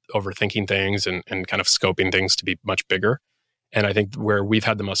and overthinking things and kind of scoping things to be much bigger. And I think where we've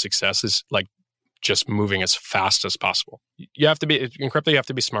had the most success is like just moving as fast as possible. You have to be, in crypto, you have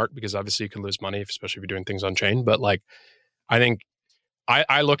to be smart, because obviously you can lose money, especially if you're doing things on chain. But like, I think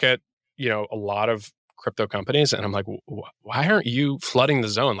I look at, a lot of crypto companies and I'm like, why aren't you flooding the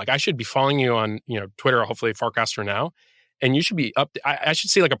zone? Like, I should be following you on, Twitter, hopefully Farcaster now. And you should be I should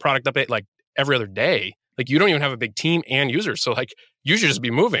see like a product update like every other day. Like, you don't even have a big team and users. So like, you should just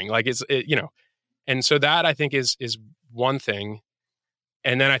be moving. Like and so that I think is one thing.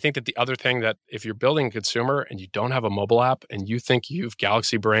 And then I think that the other thing, that if you're building a consumer and you don't have a mobile app and you think you've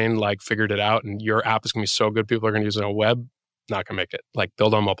galaxy brain like figured it out and your app is going to be so good, people are going to use it on web, not going to make it. Like,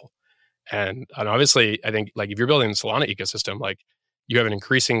 build on mobile. And obviously, I think like if you're building the Solana ecosystem, like you have an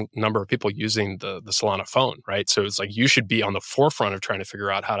increasing number of people using the Solana phone, right? So it's like you should be on the forefront of trying to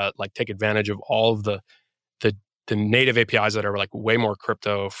figure out how to like take advantage of all of the native APIs that are like way more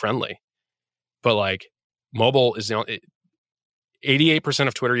crypto friendly. But like, mobile is the only 88%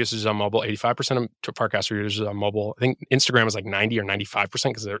 of Twitter users on mobile, 85% of Farcaster users on mobile. I think Instagram is like 90 or 95%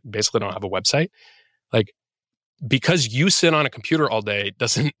 because they basically don't have a website. Like, because you sit on a computer all day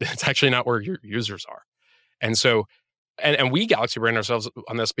it's actually not where your users are. And so, and we galaxy brain ourselves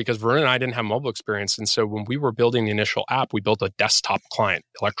on this because Varun and I didn't have mobile experience. And so when we were building the initial app, we built a desktop client,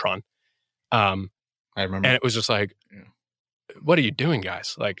 Electron. I remember. And it was just like, what are you doing,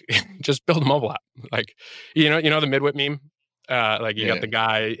 guys? Like, just build a mobile app. Like, the midwit meme? Like you got the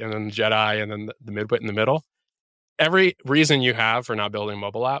guy and then the Jedi and then the midwit in the middle. Every reason you have for not building a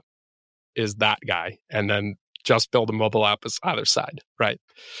mobile app is that guy. And then just build a mobile app is either side, right?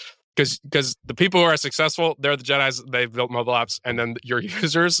 Because the people who are successful, they're the Jedis, they've built mobile apps. And then your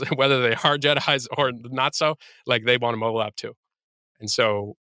users, whether they are Jedis or not so, like they want a mobile app too. And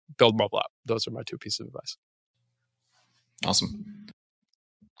so build mobile app. Those are my two pieces of advice. Awesome.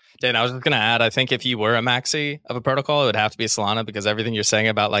 Dan, I was just going to add, I think if you were a maxi of a protocol, it would have to be Solana, because everything you're saying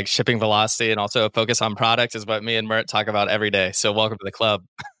about like shipping velocity and also a focus on product is what me and Mert talk about every day. So welcome to the club.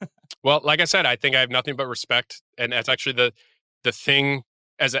 Well, like I said, I think I have nothing but respect. And that's actually the thing,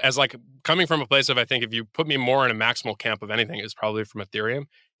 as like coming from a place of, I think if you put me more in a maximal camp of anything, is probably from Ethereum,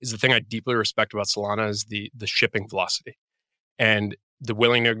 is the thing I deeply respect about Solana is the shipping velocity and the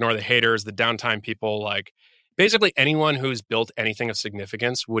willing to ignore the haters, the downtime people. Like, basically anyone who's built anything of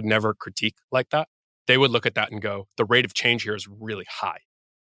significance would never critique like that. They would look at that and go, the rate of change here is really high.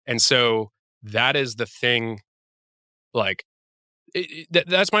 And so that is the thing, like,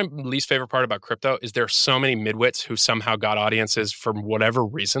 that's my least favorite part about crypto, is there are so many midwits who somehow got audiences for whatever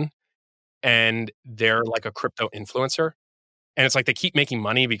reason, and they're like a crypto influencer. And it's like they keep making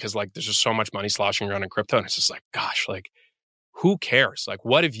money because like there's just so much money sloshing around in crypto. And it's just like, gosh, like, who cares? Like,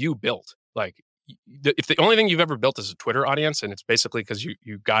 what have you built? Like, if the only thing you've ever built is a Twitter audience, and it's basically because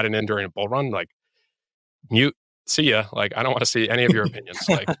you got it in during a bull run, like, mute, see ya. Like, I don't want to see any of your opinions.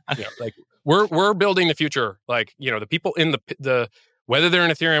 Like, like we're building the future. Like, the people in the whether they're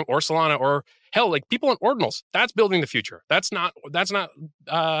in Ethereum or Solana or hell, like people in ordinals, that's building the future. That's not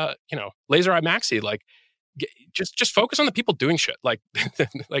laser eye maxi. Like, just focus on the people doing shit. Like,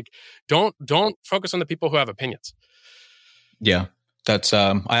 like don't focus on the people who have opinions. Yeah. That's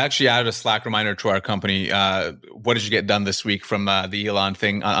I actually added a Slack reminder to our company. What did you get done this week from the Elon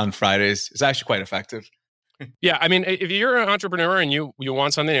thing on Fridays? It's actually quite effective. Yeah, I mean, if you're an entrepreneur and you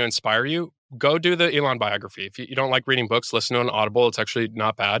want something to inspire you, go do the Elon biography. If you don't like reading books, listen to an Audible. It's actually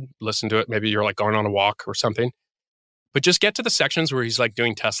not bad. Listen to it. Maybe you're like going on a walk or something. But just get to the sections where he's like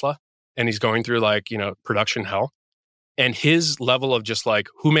doing Tesla and he's going through like, production hell. And his level of just like,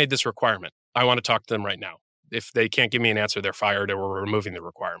 who made this requirement? I want to talk to them right now. If they can't give me an answer, they're fired or we're removing the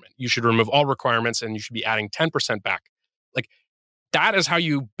requirement. You should remove all requirements and you should be adding 10% back. Like, that is how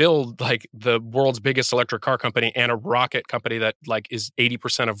you build like the world's biggest electric car company and a rocket company that like is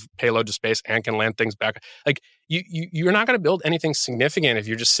 80% of payload to space and can land things back. Like you're not going to build anything significant if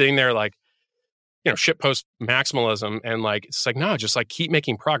you're just sitting there like, shitpost maximalism and like, it's like, no, just like keep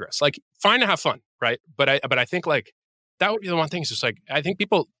making progress. Like, fine to have fun, right? But I think like that would be the one thing. It's just like, I think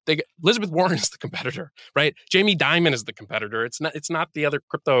Elizabeth Warren is the competitor, right? Jamie Dimon is the competitor. It's not the other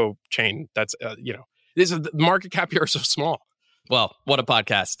crypto chain. That's the market cap here is so small. Well, what a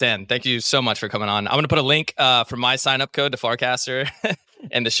podcast. Dan, thank you so much for coming on. I'm going to put a link for my sign-up code to Farcaster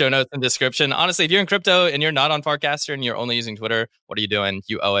in the show notes and description. Honestly, if you're in crypto and you're not on Farcaster and you're only using Twitter, what are you doing?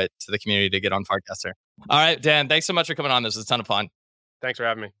 You owe it to the community to get on Farcaster. All right, Dan, thanks so much for coming on. This was a ton of fun. Thanks for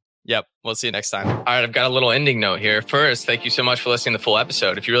having me. Yep. We'll see you next time. All right. I've got a little ending note here. First, thank you so much for listening to the full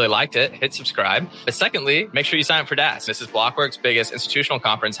episode. If you really liked it, hit subscribe. But secondly, make sure you sign up for DAS. This is Blockworks' biggest institutional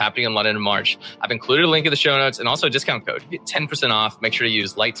conference happening in London in March. I've included a link in the show notes and also a discount code. You get 10% off. Make sure to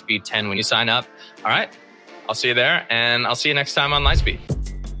use Lightspeed 10 when you sign up. All right. I'll see you there and I'll see you next time on Lightspeed.